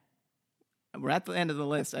 And we're at the end of the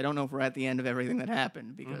list. I don't know if we're at the end of everything that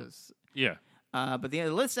happened because... Yeah. But the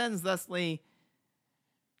list ends thusly.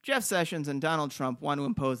 Jeff Sessions and Donald Trump want to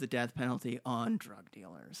impose the death penalty on drug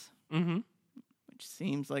dealers. Mm-hmm. Which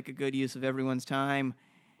seems like a good use of everyone's time.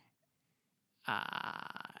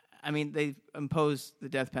 I mean, they've imposed the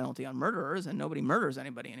death penalty on murderers, and nobody murders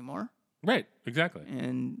anybody anymore. Right, exactly.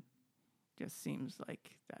 And just seems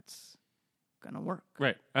like that's going to work.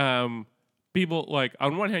 Right. People, like,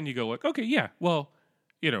 on one hand, you go, like, okay, yeah, well,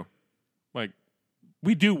 like,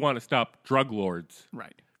 we do want to stop drug lords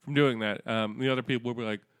from doing that. The other people will be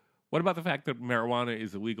like, what about the fact that marijuana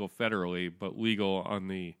is illegal federally, but legal on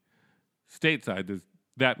the state side? Does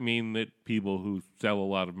that mean that people who sell a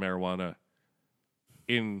lot of marijuana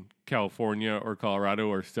in California or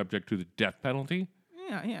Colorado are subject to the death penalty?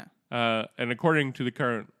 Yeah. And according to the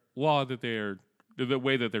current law the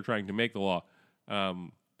way that they're trying to make the law,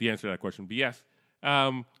 the answer to that question would be yes.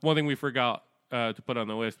 One thing we forgot to put on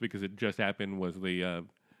the list because it just happened was the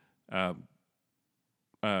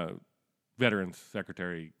Veterans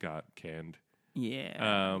Secretary got canned.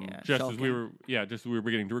 Just as we were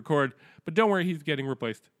beginning to record. But don't worry, he's getting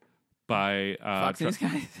replaced by Fox News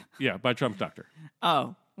guys. Yeah, by Trump's doctor.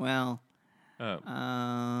 Oh well.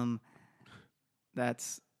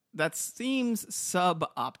 That seems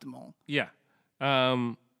suboptimal. Yeah.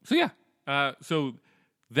 So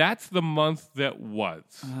that's the month that was.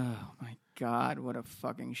 Oh my God, what a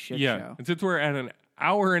fucking shit yeah. show. And since we're at an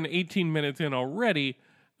hour and 18 minutes in already,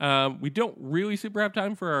 we don't really super have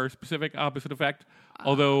time for our specific opposite effect.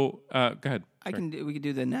 Although, go ahead. We could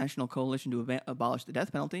do the National Coalition to abolish the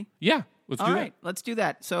death penalty. Yeah, let's do that. All right, let's do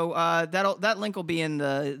that. So that link will be in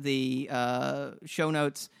the show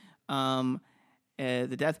notes. The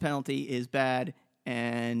death penalty is bad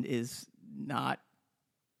and is not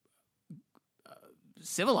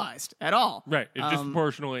civilized at all. Right. It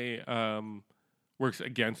disproportionately works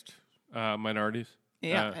against minorities.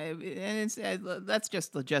 Yeah, and that's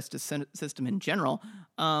just the justice system in general.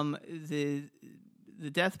 The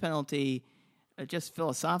death penalty, just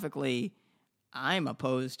philosophically, I'm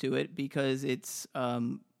opposed to it because it's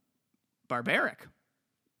barbaric.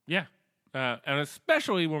 Yeah, and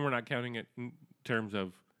especially when we're not counting it in terms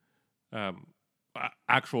of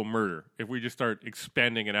actual murder. If we just start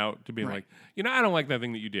expanding it out to being like, I don't like that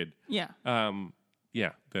thing that you did. Yeah.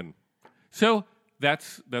 Then. So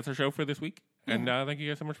that's our show for this week. Yeah. And thank you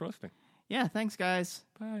guys so much for listening. Yeah, thanks, guys.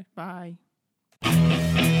 Bye. Bye.